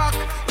Jam Rock,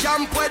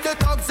 camp where the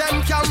thugs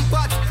and camp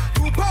at.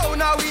 2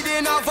 pound of weed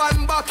in a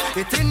van back.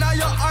 It in a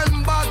your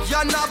handbag,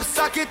 your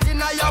knapsack, it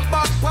in a your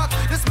backpack.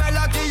 The smell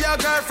of your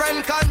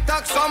girlfriend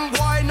contact. Some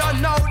boy not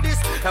know this.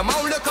 Them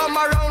only come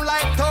around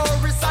like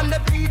tourists on the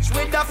beach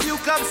with a few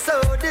club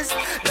sodas,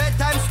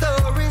 bedtime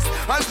stories,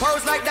 and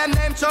pose like them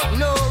name Chuck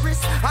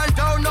Norris. And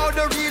don't know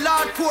the real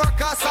hardcore,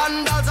 cause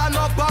sandals are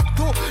no back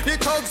to. The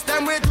thugs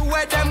them we do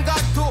where them got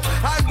to.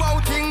 And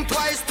won't think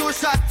twice to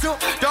shot you.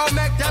 Don't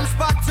make them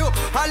spot you,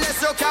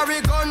 unless you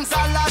carry guns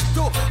a lot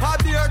too. A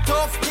beer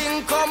tough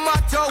king come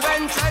at you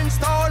when trench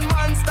town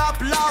man stop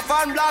laugh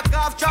and block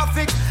off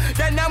traffic.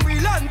 Then them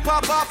wheel and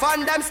pop off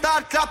and them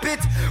start clap it.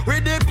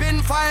 With the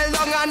pin file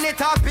long and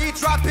it a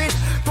beat rapid.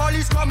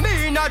 Police come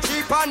in a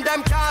jeep and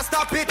them can't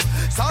stop it.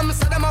 Some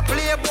say them a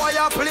playboy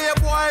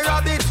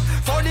rabbit.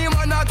 Funny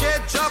man a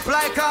get dropped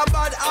like a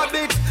bad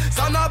habit.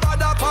 Some a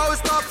bad a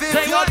post off if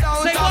you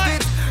don't have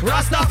it.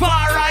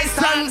 Rastafari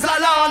stands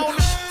alone.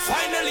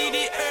 Finally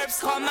the herbs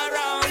come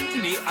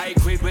around. The high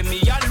grade when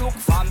me a look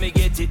for me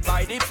get it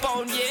by the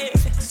pound, yeah.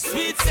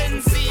 Sweet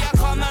sensei a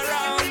come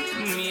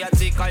around. Me a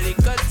take a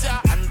little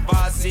jar and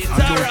pass it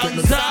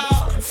around. So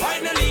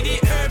finally the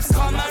herbs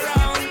come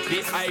around.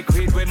 The high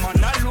grade when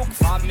man a look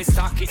for me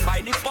stock it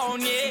by the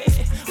pound, yeah.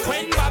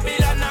 When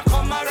Babylon a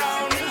come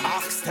around,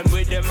 ask them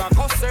with them a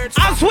go search.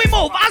 As we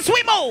move.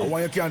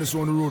 Why you can't just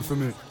run the road for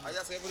me?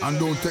 And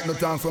don't take no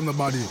time from the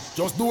body.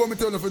 Just do what me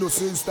tell you for the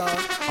same style.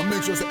 And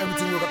make sure say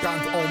everything you can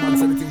to all man,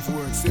 everything for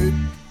work. See?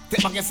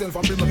 Take back yourself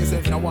and bring back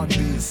yourself in a one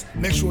piece.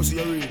 Make sure see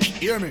you reach.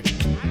 Hear me?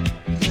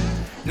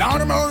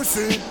 Lord of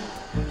mercy.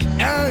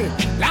 Hey,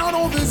 Lord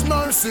of his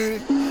mercy.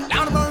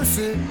 Lord of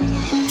mercy.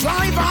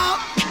 Driver.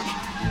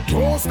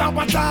 Don't stop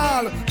at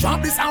all.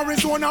 Drop this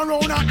Arizona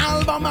round an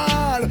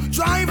Albemarle.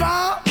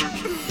 Driver.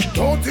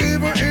 Don't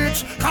even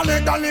itch.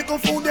 Collect a little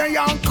food there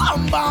and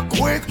come back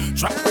quick.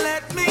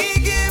 Let me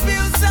give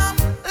you some.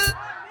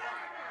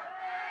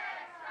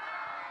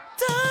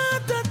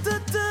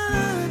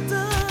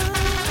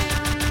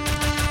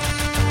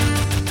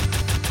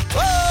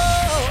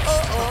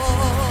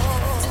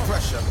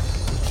 Pressure.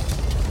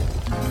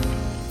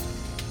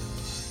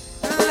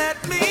 Let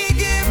me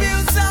give you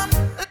some.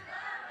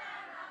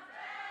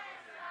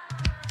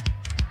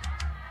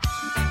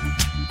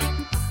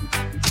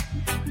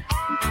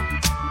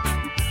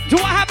 Do I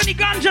have any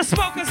ganja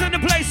smokers in the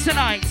place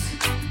tonight?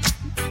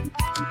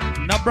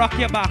 Now brock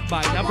your back,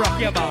 boy. Now brock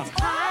your back.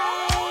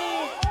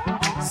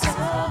 So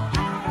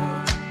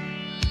high.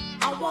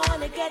 I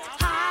wanna get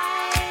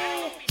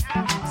high.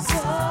 So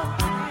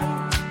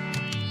high.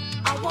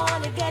 I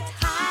wanna get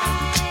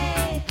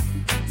high.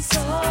 So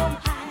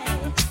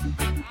high.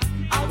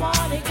 I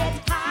wanna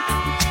get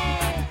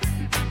high.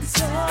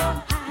 So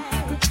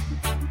high.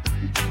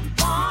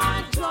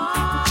 One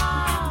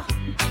draw.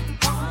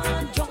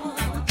 One draw.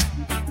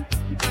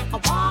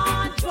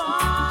 One draw.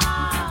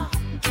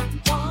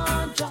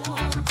 One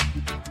draw.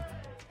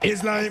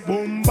 It's like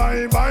boom,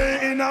 bye, bye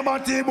in a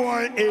batty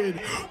boy head.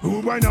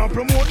 Who boy now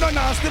promote no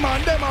nasty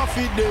man, them a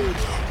feed dead.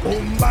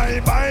 Boom, bye,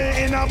 bye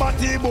in a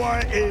batty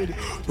boy head.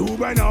 Who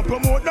boy now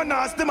promote no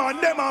nasty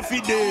man, them a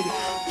feed dead.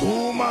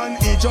 Two man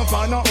each up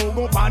on a hug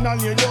up and a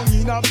lay down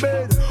in a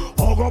bed.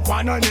 Hug up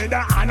on a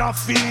nether and a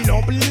feel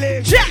up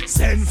leg.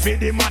 Send for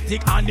the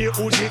matic and the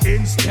Uzi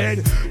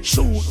instead.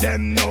 Shoot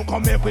them now,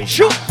 come make we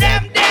shoot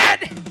them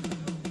dead.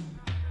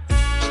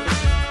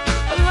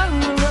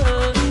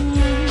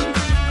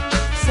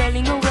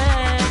 Selling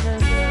away.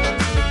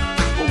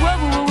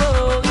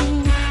 Whoa.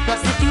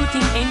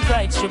 Prostituting ain't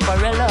right,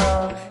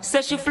 stripperella.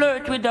 Says she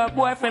flirt with her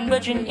boyfriend,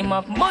 virgin him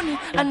of money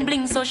and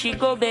bling, so she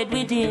go bed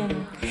with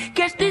him.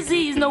 Catch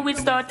disease, now it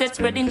started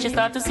spreading. She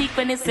start to seek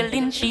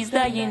penicillin, she's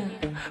dying.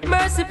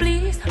 Mercy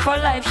please, for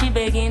life she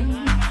begging.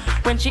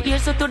 When she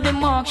hears her to the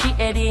mark, she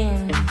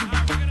heading.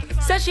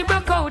 Says she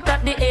broke out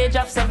at the age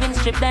of 7,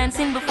 strip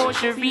dancing before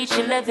she reached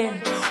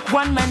 11.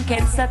 One man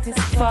can't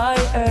satisfy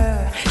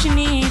her. She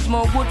needs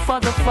more wood for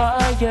the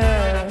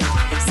fire.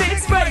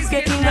 Six price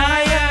getting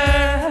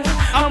higher.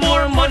 And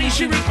more money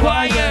she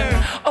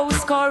require. Oh,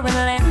 scoring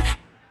land.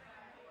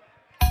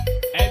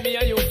 Hey, me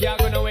and you can't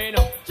go nowhere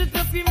now. Just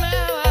a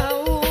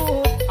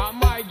female. I'm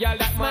my girl,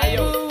 that's my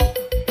you.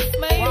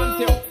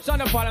 One, two.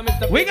 Son of Father,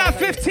 Mr. We got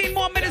 15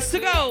 more minutes to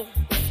go.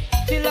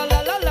 Chilla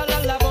la la la la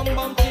la bum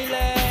bum chile.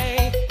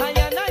 I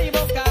and I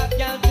woke up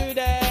girl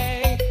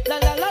today. La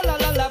la la la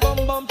la la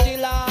bum bum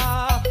chilla.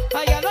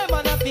 I and I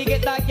wanna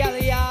forget that girl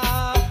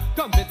yeah.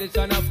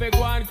 Competition of big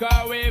one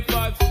car way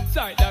first.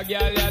 Sight the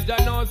girl ya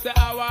just know say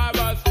our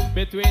bus.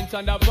 Between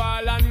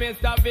Thunderball and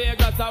Mr.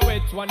 Vegas, I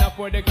which one I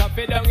put the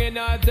coffee down in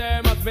her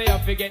term. Must be a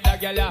forget the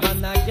girl ya.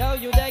 Man a girl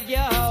you the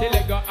girl. She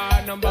let go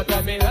her number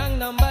to me. Wrong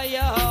number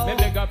yo. Me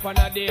beg up on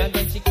a date. And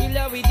then she kill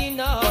her with the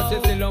no. But she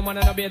still a man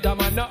and a beta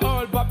man. No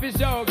old puppy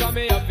show. Cause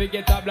me have to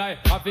get a blind.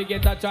 Have to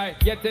get a try.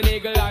 Get the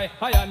legal eye.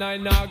 I and I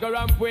now go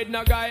ramp with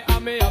no guy.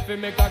 And me have to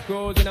make a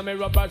cruise in a me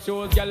rubber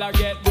shoes. Girl I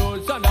get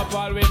those.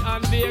 Thunderball win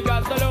and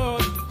Vegas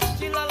alone.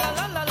 She la la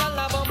la la la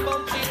la bum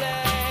bum chile.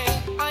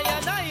 I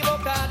and I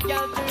woke up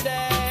girl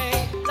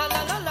today. La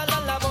la la la la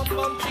la bum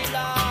bum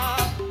chila.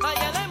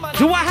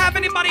 Do I have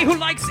anybody who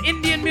likes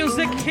Indian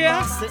music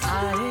here?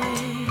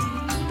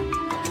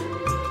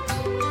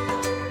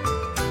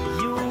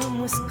 You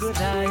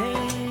मुस्कुराए,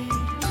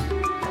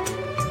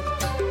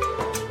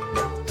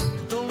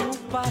 तुम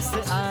पास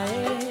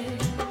आए,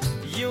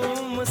 यूं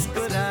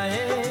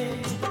मुस्कुराए,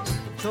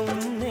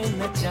 तुमने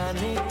न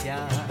जाने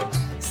क्या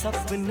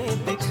सपने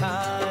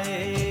दिखाए,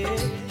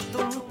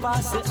 तुम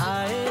पास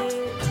आए,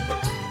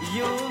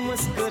 यूं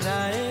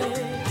मुस्कुराए,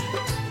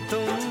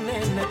 तुमने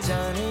न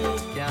जाने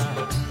क्या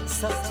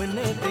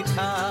सपने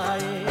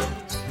दिखाए,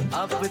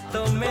 अब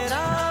तो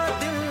मेरा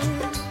दिल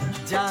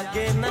जागे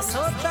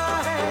सोता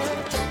है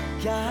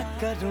क्या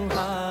करूँ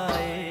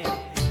हाय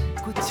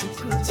कुछ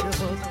कुछ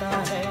होता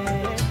है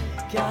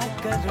क्या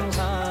करूँ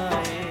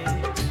हाय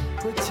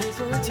कुछ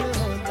कुछ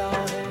होता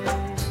है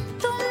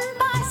तुम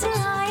पास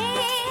आए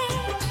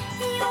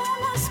यूं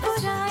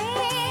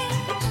मुस्कुराए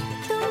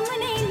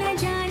तुमने न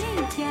जाने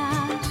क्या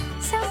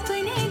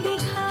सपने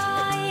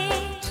दिखाए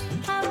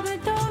अब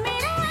तो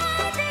मेरा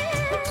दिल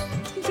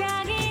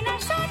जागे न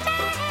सोता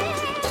है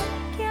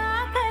क्या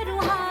करूँ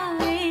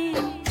हाय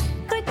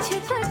कुछ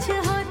कुछ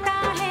होता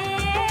है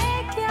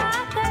क्या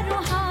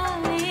करूँ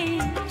हाय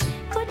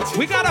कुछ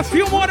We got a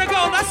few more to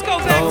go. Let's go,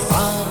 Vex.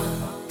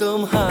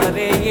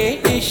 तुम्हारे ये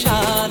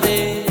इशारे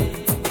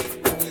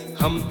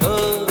हम तो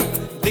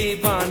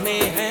दीवाने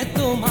हैं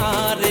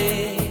तुम्हारे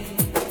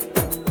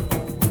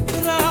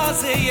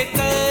राज ये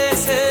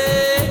कैसे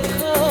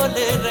खोल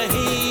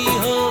रही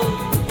हो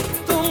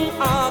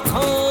तुम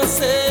आँखों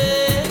से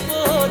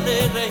बोल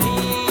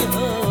रही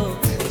हो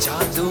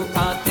जादू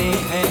आते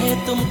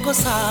हैं तुमको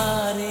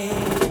सारे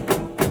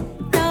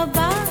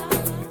तबा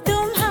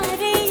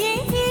तुम्हारे ये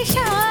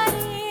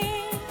इशारे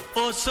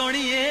ओ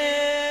सोनिए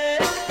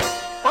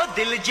ओ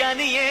दिल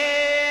जानिए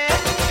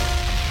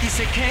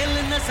इसे खेल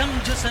न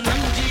समझो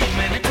सनम जी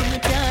मैंने तुम्हें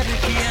प्यार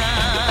किया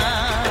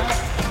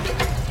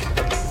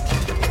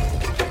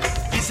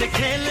इसे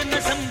खेल न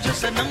समझो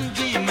सनम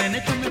जी मैंने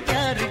तुम्हें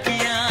प्यार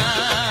किया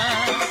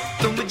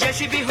तुम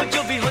जैसी भी हो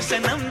जो भी हो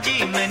सनम जी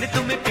मैंने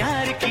तुम्हें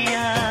प्यार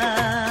किया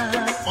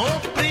ओ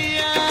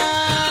प्रिया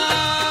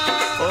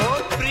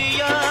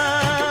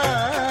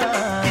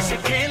इसे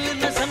खेल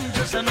न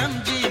समझो सनम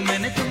जी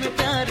मैंने तुम्हें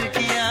प्यार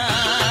किया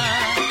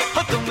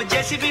हो तुम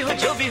जैसी भी हो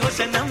जो भी हो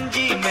सनम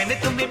जी मैंने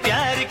तुम्हें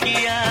प्यार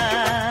किया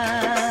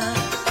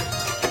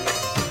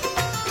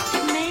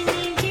मैंने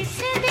जिस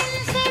दिल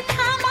से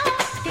थामा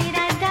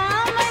तेरा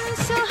दामन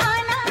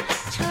सुहाना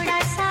छोड़ा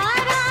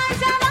सारा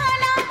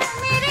जमाना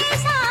मेरे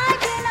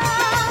साजना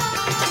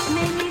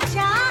मैंने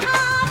चाहा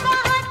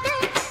बहुत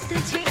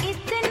तुझे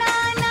इतना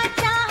न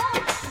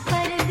चाहूं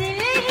पर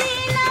दिल ही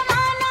न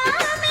माना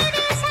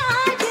मेरे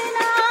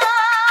साजना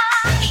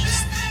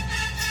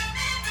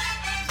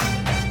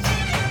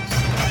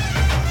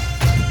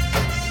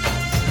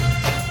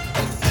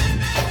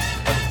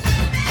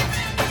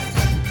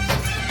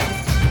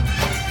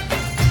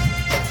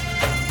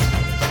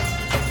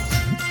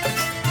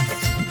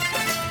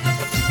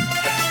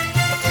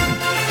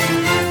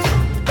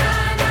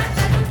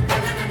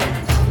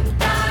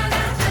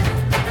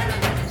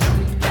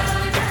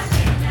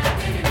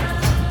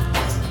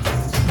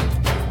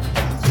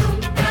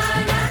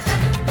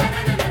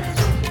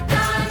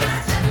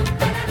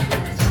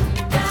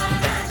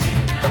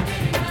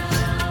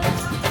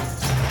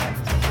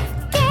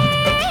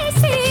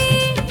कैसे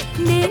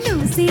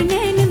नैनों से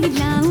नैन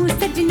मिलाऊं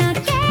सजना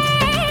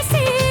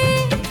कैसे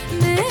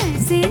मैं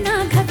ऐसे ना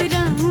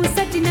घबराऊं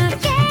सजना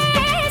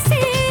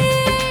कैसे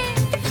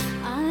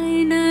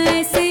आए ना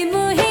ऐसे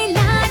मोहे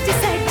लाज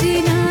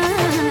सजना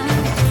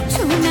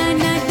छूना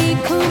ना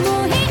देखो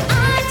मोहे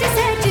आज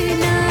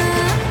सजना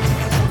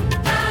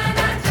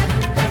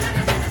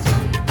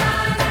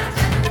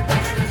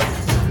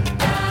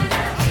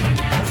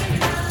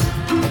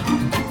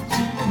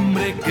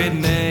मृग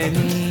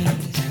नैनी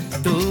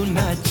तू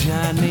न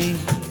जाने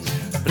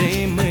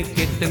प्रेम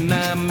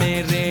कितना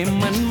मेरे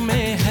मन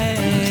में है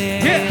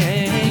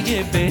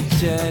ये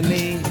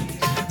बेचैनी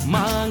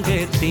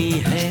मांगती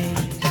है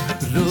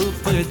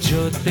रूप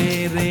जो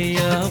तेरे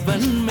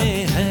यौवन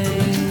में है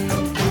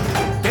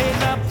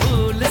तेरा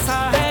फूल सा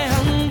है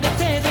अंग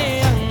तेरे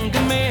अंग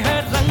में है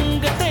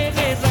रंग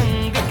तेरे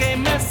रंग के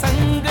मैं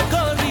संग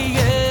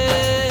गोरिए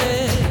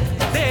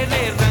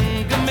तेरे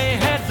रंग में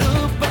है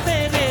रूप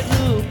तेरे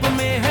रूप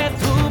में है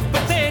धूप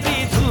तेरी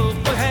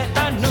धूप है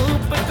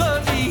अनूप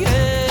गोरिए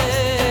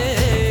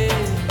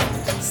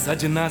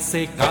सजना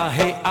से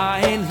काहे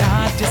आए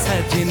लाज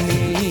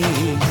सजनी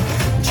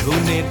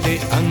छूने ते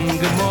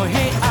अंग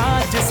मोहे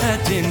आज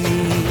सजनी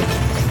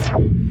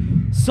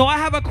So I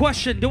have a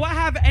question. Do I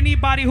have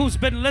anybody who's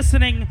been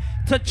listening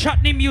to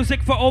chutney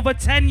music for over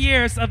 10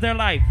 years of their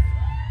life?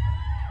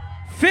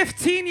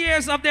 15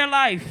 years of their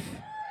life.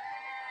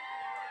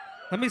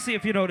 Let me see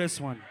if you know this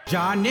one.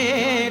 जाने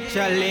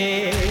चले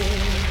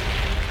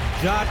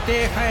जाते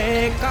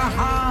हैं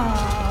कहाँ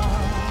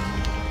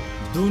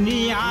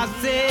दुनिया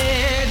से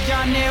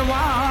जाने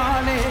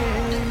वाले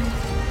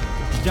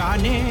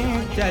जाने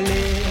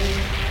चले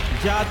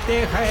जाते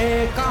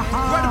हैं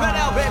कहाँ Right about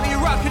now, baby,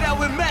 rock it out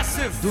with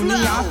massive flow.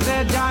 दुनिया से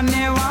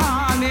जाने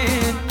वाले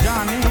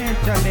जाने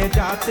चले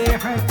जाते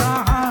हैं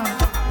कहाँ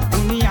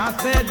दुनिया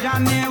से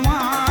जाने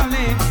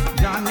वाले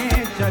जाने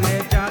चले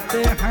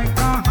जाते हैं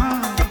कहाँ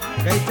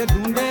कैसे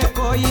ढूंढे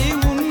कोई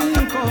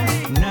उनको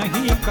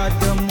नहीं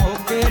कदमों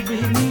के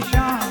भी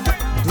निशान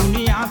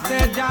दुनिया से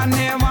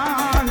जाने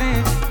वाले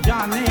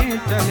जाने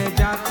चले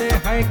जाते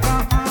हैं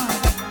कहाँ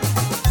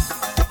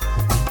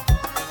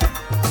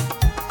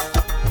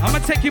I'm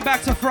gonna take you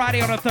back to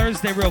Friday on a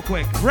Thursday real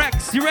quick.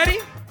 Rex, you ready?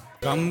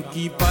 गम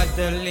की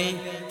बदले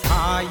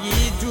आई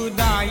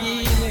जुदाई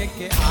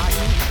लेके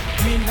आई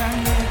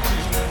मिलन की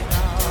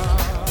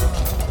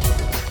रात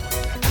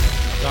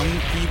गम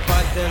की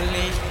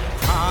बदले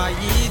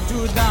आई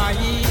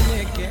जुदाई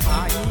लेके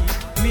आई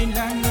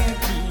मिलन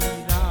की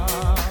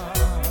रात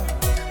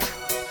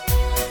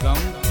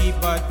गम की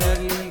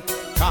बदले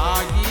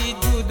आई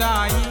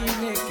जुदाई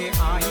लेके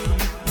आई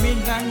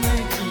मिलन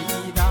की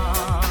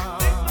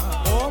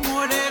रात ओ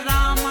मोरे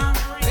रामा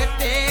रे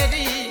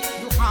तेरी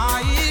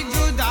दुहाई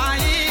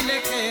जुदाई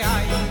लेके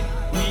आई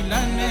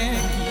मिलन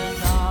की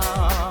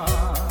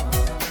रात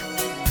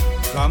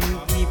गम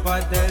की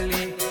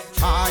बदले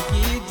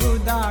आई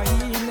जुदाई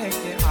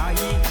लेके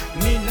आई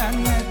मिलन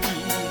की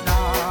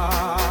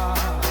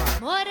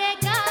रात मोरे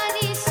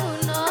गारी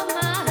सुनो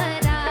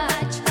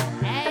महाराज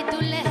ऐ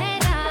दुल्हे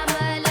राम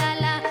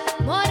लाला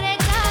मोरे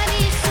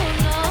गारी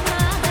सुनो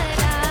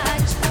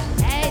महाराज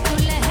ऐ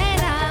दुल्हे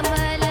राम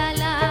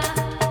लाला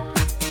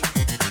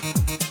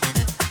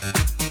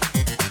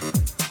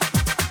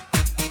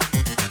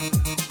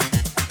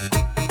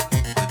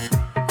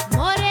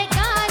मोरे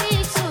गारी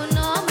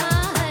सुनो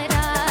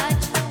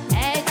महाराज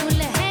ऐ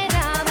दुल्हे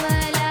राम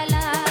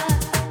लाला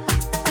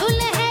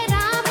दुल्हे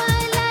राम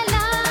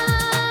लाला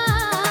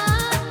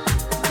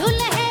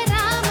दुल्हे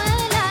राम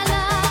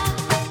लाला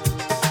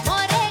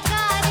मोरे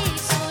गारी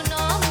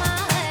सुनो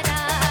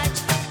महाराज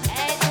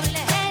ऐ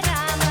दुल्हे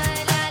राम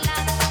लाला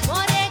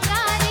मोरे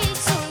गारी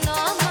सुनो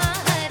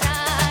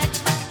महाराज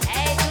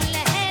ऐ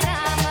दुल्हे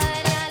राम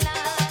लाला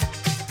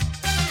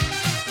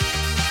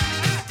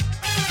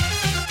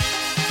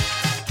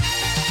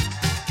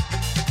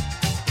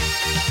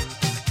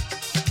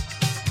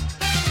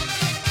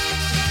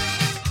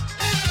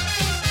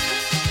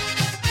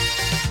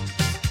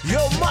Yo,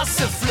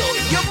 massive flow,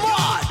 you're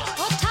mad.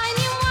 O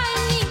tiny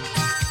whiny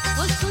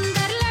ओ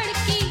सुंदर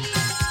लड़की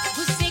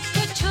गुस्से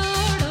को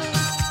छोड़ो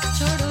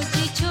छोड़ो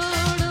जी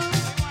छोड़ो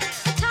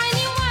ओ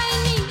tiny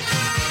whiny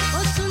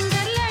ओ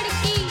सुंदर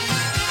लड़की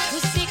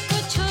गुस्से को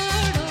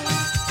छोड़ो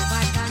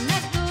वादा न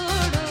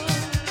तोड़ो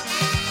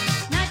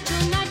नाचो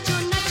नाचो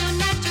नाचो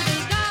नाचो रे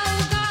गाओ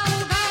गाओ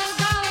गाओ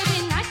गाओ रे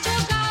नाचो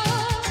गाओ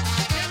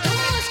तुम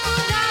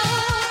मुस्कुराओ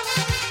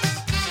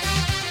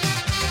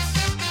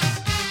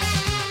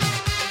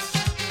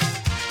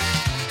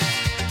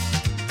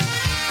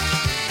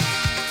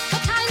ओ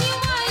tiny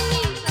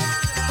whiny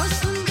ओ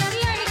सुंदर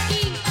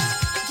लड़की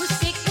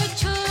गुस्से को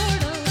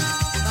छोड़ो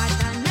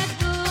वादा न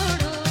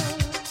तोड़ो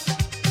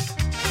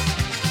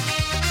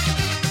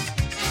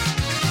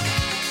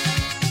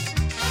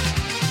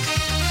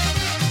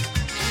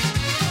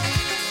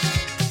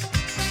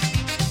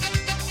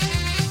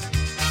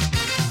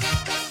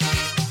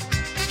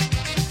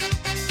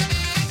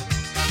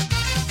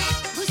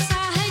गुस्सा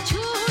है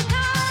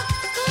झूठा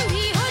तुम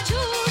भी हो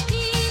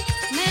झूठी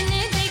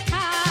मैंने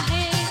देखा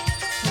है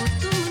हो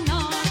तुम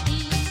नौटी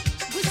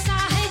गुस्सा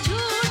है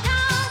झूठा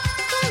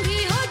तुम भी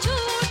हो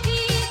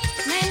झूठी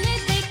मैंने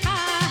देखा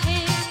है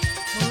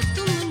हो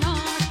तुम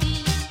Nauti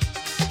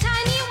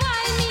tiny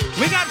whiny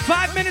We got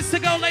 5 minutes to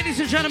go, ladies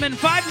and gentlemen.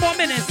 5 more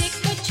minutes.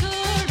 को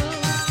छोड़ो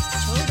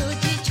छोड़ो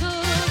जी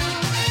छोड़ो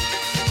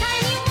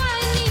tiny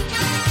whiny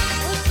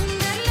ओ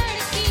सुंदर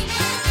लड़की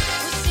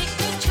गुस्से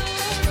को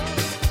छोड़ो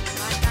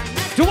वादा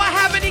न Do I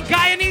have any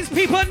Guyanese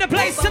people in the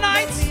place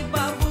tonight?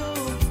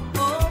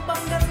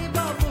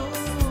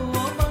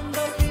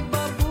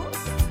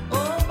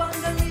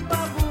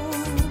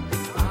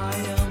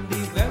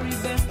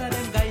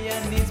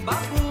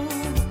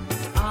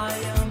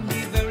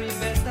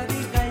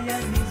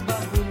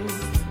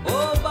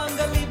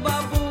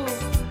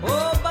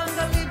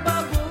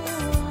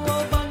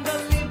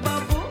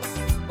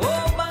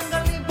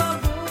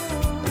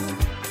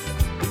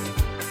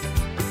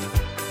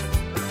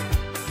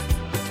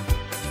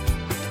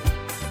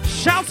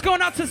 Shouts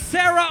going out to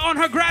Sarah on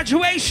her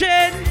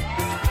graduation.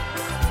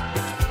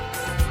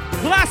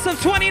 Class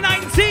of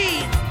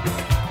 2019.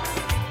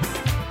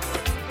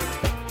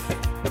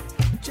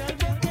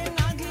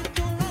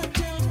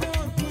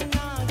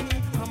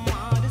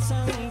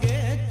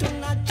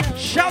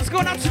 Shouts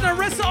going out to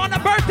Narissa on her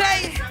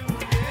birthday.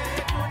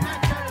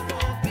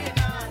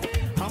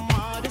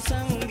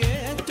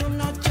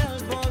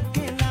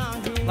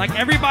 Like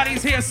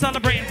everybody's here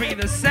celebrating for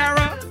either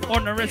Sarah or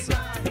Narissa.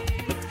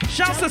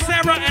 Shouts to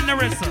Sarah and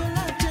Narissa.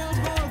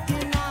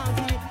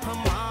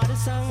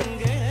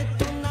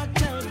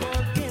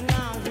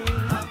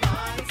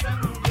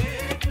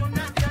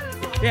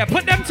 Yeah,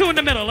 put them two in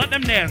the middle. Let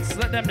them dance.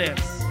 Let them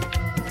dance.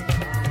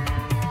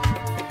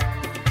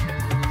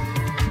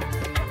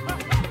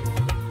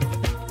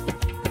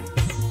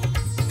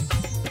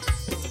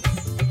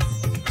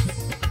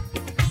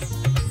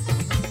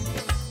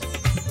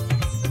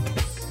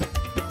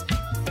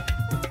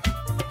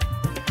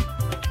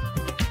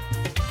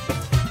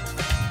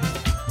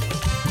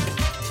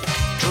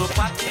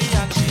 Tropati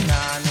and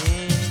Chinani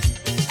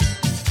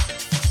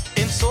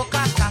in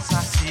Soka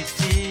Casa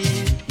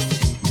City.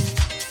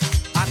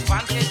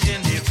 Advantage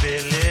in the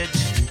village.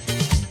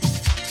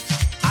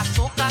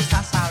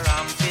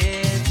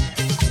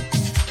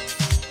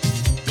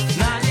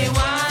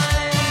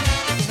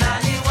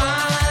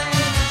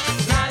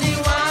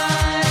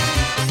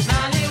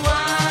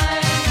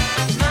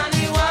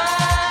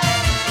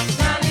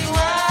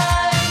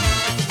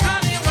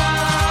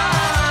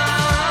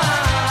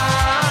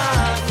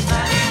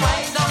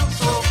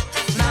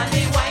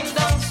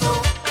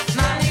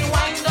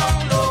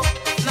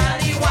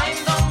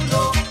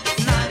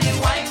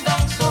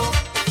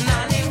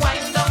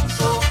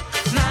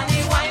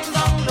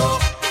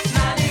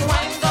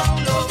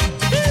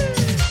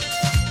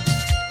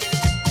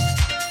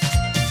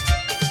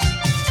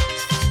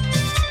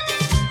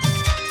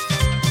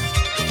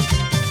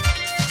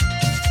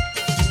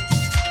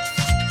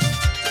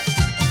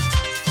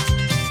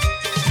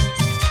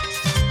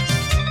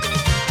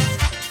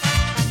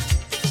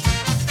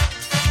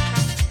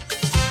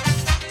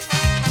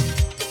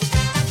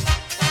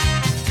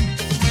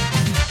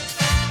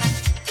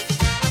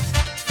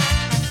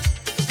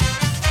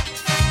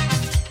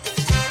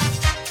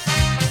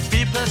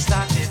 mother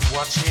started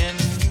watching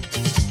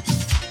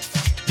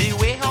the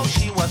way how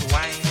she was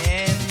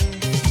whining,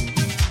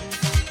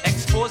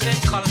 exposing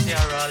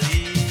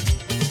culturally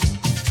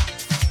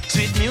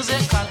sweet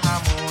musical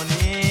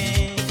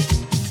harmony.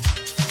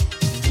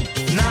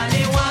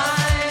 Nanny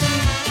wine,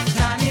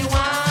 nanny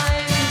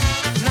wine,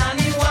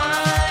 nanny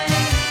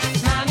wine,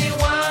 nanny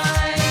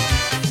wine,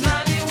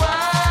 nanny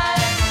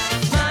wine,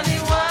 nanny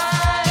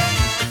wine,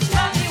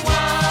 nanny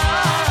wine,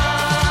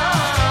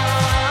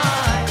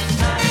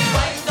 nanny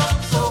wine down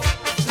so,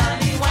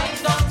 nanny wine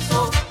down so,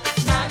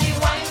 nanny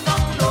wine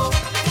down low,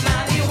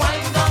 nanny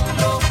wine down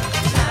low,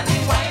 nanny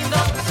wine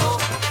down so,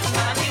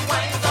 nanny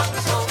wine down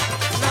so,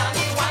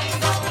 nanny wine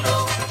down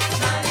low,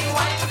 nanny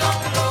wine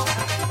down low.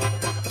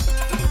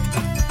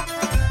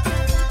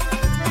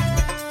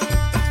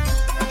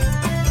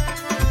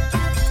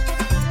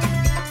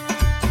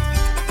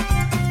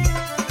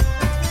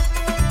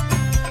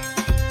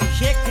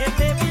 Shake it,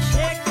 baby,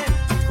 shake it.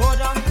 Go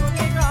down to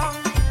the ground.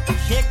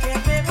 Shake it,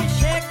 baby,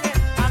 shake it.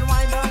 And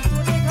wind down to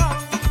the ground.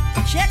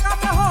 Shake up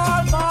the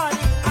whole body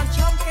and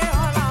jump it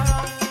all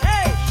around.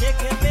 Hey,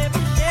 shake it,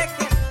 baby, shake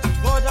it.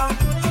 Go down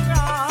to the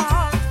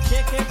ground.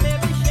 Shake it,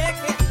 baby,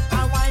 shake it.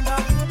 And wind down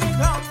to the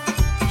ground.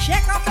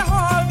 Shake up the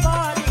whole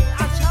body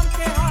and jump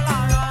it all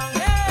around.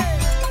 Hey.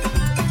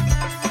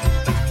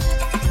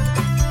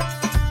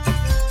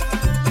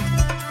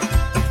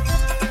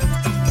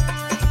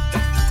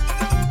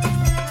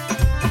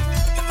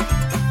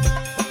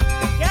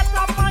 Get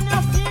up on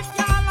your feet,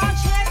 girl, and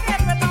shake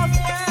it without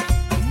fear.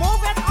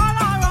 Move it all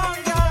around,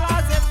 girl,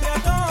 as if you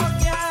don't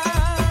care.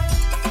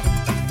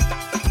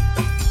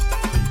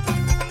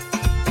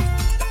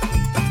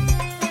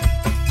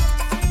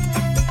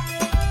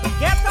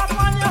 Get up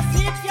on your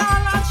feet,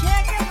 girl, and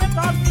shake it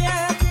without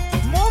fear.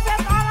 Move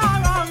it all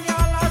around,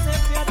 girl, as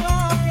if you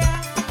don't care.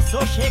 So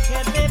shake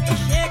it, baby,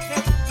 shake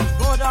it.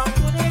 Go down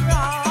to the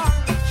ground.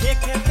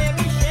 Shake it,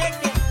 baby,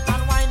 shake it.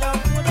 And wind down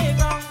to the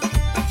ground.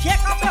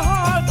 Shake up the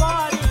whole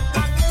body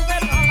and move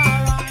it all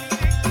around.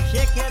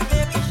 Shake it,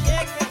 baby,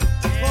 shake it.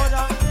 Go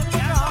down to the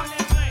ground.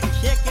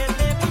 Shake it,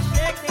 baby,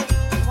 shake it.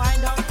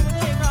 Wind down to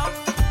the ground.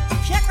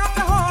 Shake up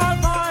the whole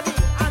body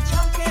and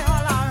jump it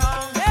all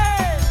around.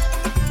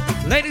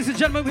 Hey! Ladies and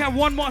gentlemen, we have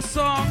one more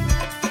song.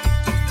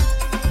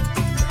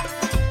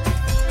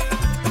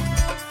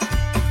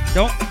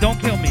 Don't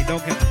kill me.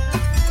 Don't kill me.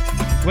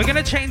 We're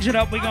gonna change it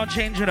up. We're gonna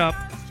change it up.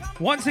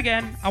 Once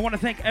again, I want to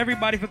thank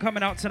everybody for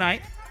coming out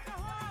tonight.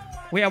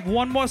 We have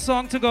one more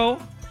song to go.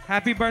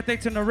 Happy birthday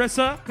to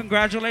Narissa.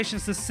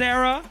 Congratulations to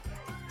Sarah.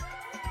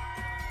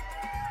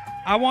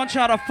 I want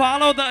y'all to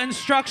follow the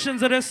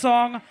instructions of this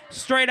song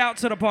straight out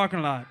to the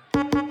parking lot.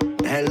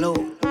 Hello,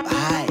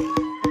 hi.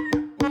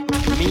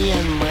 Me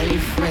and my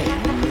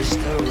friend,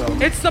 Mr.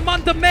 Rum. It's the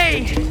month of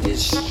May.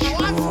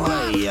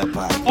 Destroy your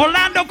party.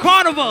 Orlando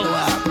Carnival.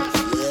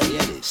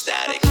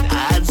 Static.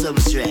 I had some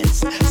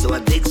stress, so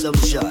I take some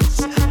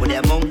shots. When the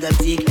amount of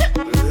take,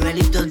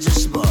 really touch the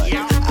spot.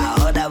 I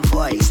heard a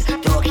voice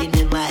talking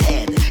in my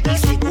head. He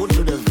said, go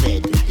to the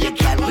vet. You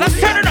can't. Let's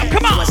turn it up.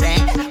 Come on. So I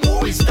said,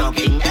 who is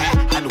talking?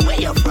 And where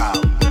you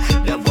from?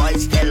 The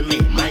voice tell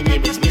me, my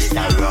name is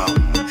Mr. Rum.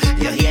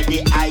 You hear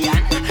the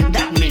iron?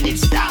 That means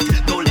it's stop.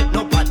 Don't let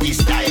nobody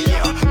style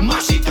you.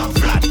 Mash it up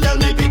flat. Tell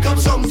me pick up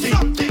something.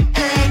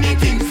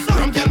 Anything.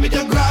 Rum tell me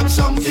to grab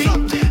something.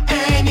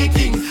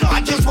 Anything.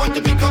 I just want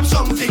to pick up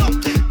something.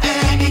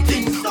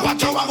 Anything.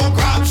 Watch how I go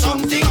grab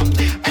something.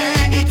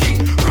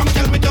 Anything. Rum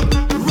tell me to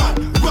run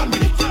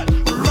with it.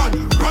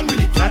 Run with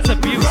it. That's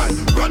abuse.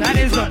 That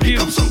is abuse. Pick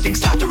up something.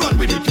 Start to run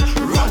with it.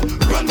 Run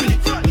with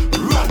it.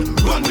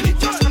 Run with it.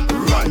 Just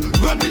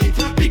run with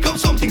it. Pick up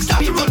something.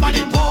 Start to run with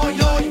it. Boy,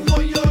 yo,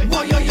 boy, yo,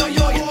 boy, yo, yo,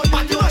 yo.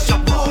 Party mash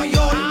up. Boy,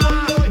 yo,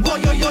 boy,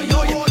 yo, yo,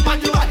 yo.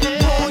 Party mash up.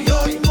 Boy, yo,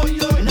 boy,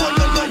 yo,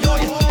 yo,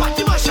 yo.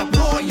 Party mash up.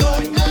 Boy, yo,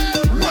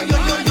 boy, yo,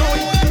 yo, yo.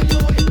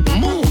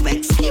 Move,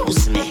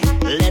 excuse me.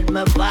 Let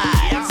me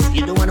pass.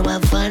 You don't want to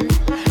have fun?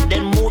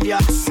 Then move your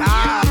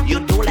ass. You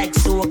do like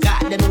soca.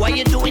 Then what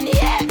you doing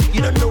here?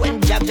 You don't know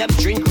when jab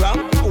drink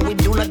rum. We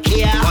do not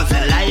care. Cause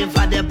the life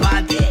of the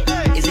party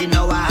is in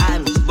our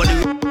hands. But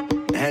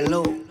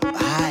hello,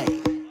 hi.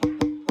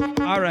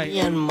 All right. Me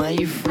and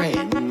my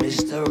friend,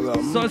 Mr.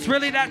 Rum. So it's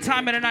really that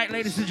time of the night,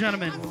 ladies and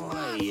gentlemen.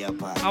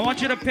 I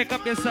want you to pick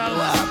up yourself,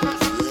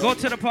 go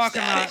to the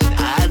parking lot.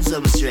 I had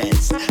some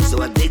stress,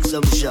 so I take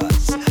some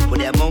shots. But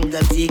the amount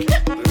of take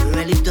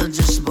really touch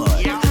the spot.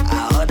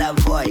 I heard a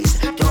voice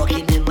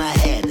talking in my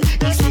head.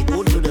 He said,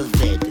 go to the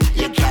vet.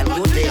 You can't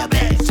go to your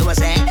bed. So I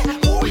said,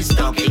 who is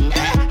talking?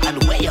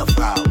 And where you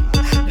from?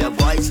 The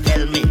voice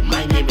tell me,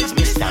 my name is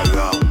Mr.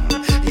 Rum.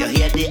 You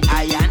hear the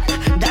iron?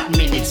 That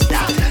means it's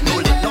stop.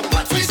 Don't let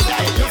nobody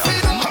style you.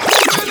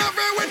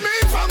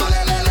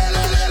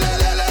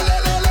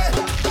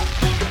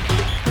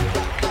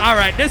 All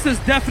right, this is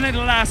definitely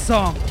the last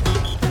song.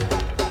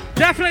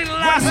 Definitely the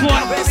last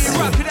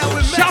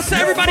one. Shouts to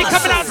everybody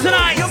coming out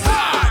tonight.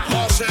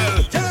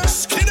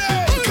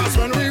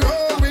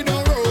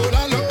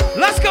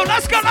 Let's go,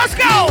 let's go, let's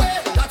go.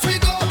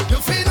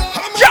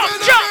 Jump,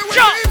 jump,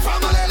 jump.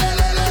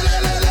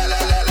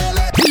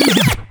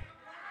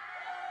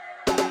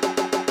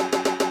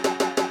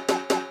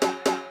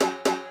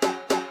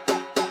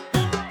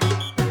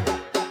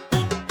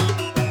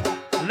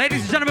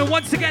 gentlemen,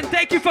 once again,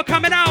 thank you for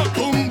coming out.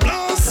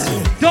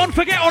 Don't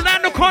forget,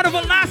 Orlando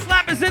Carnival last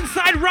lap is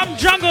inside Rum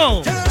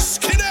Jungle. Let's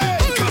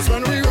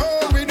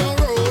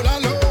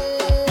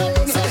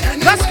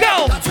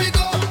go.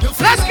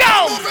 Let's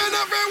go.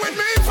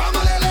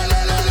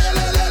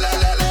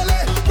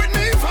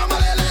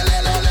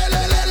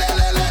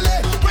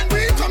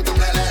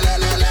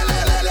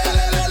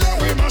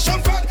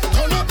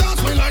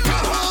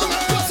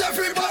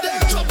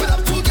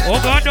 Oh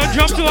God, don't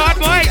jump too hard,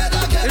 boy.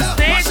 This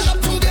stage.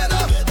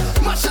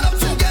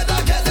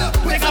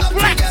 Take a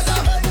flex.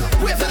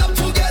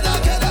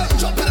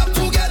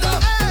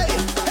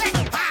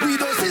 We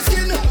don't see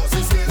skin,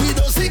 we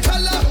don't see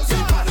color.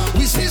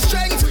 We see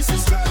strength,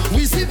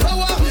 we see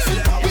power.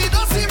 We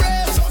don't see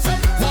race,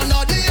 one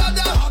or the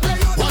other.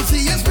 One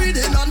see is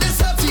breathing on this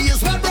earth, he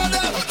is my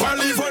brother.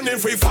 Well, even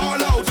if we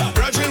fall out,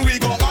 brethren, we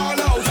go all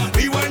out.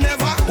 We will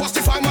never watch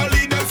the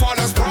family, them fall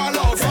and sprawl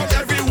out. From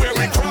everywhere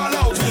we crawl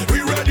out,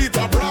 we ready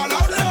to brawl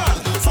out.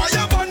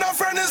 Fire burn our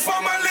friend is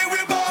family,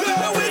 we ball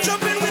out. We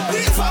jump in with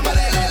we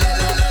family.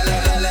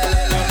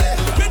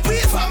 With we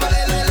family.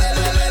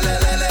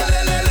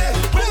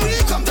 When we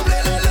come to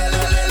play,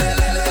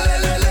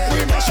 we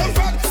mash up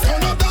front,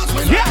 turn up dance,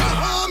 we like a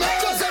army.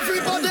 Cause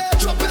everybody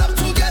jump it up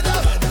together,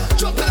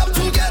 jump it up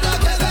together,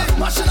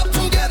 mash it up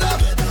together,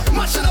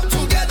 mash it up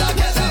together,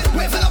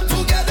 wave it up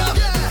together,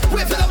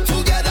 wave it up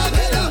together,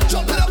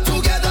 jump it up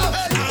together.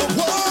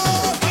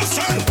 Whoa,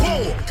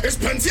 whoa, it's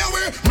plenty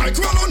away,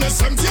 micro on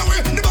is empty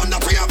away. The band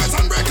that we have is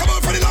unbreakable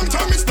for the long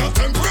term, it's not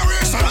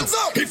temporary. So hands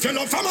up, if you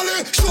love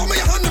family, show me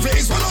your hand if it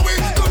is one away.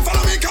 Come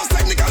follow me, cause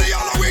technically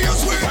all the way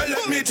is way. Well,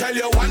 let me tell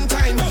you one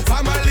time,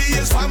 family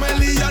is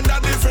family and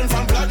they're different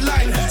from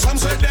bloodline. Some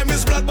say them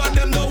is blood, but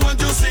them don't want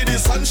to see the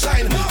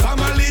sunshine.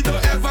 Family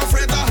don't ever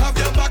afraid to have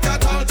your back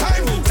at all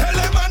time. Tell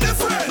them and the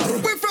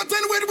friend, we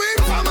frontin' with we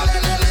family.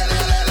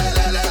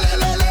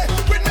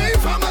 With me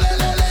family.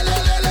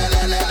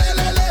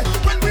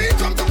 When we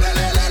come to play,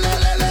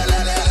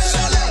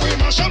 we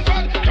mash up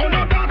front, turn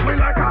up dance, we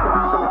like a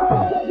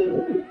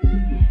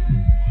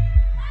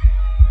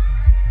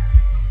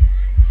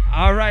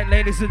All right,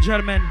 ladies and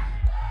gentlemen.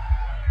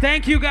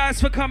 Thank you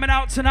guys for coming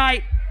out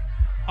tonight.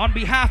 On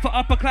behalf of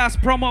Upper Class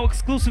Promo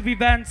Exclusive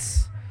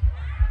Events.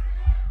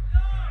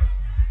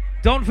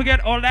 Don't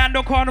forget,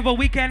 Orlando Carnival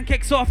weekend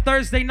kicks off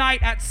Thursday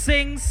night at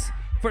Sings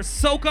for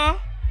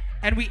Soca.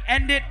 And we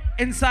end it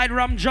inside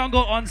Rum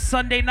Jungle on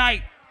Sunday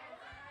night.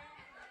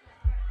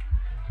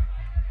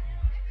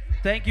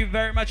 Thank you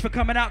very much for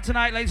coming out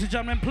tonight, ladies and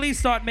gentlemen. Please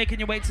start making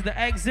your way to the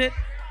exit.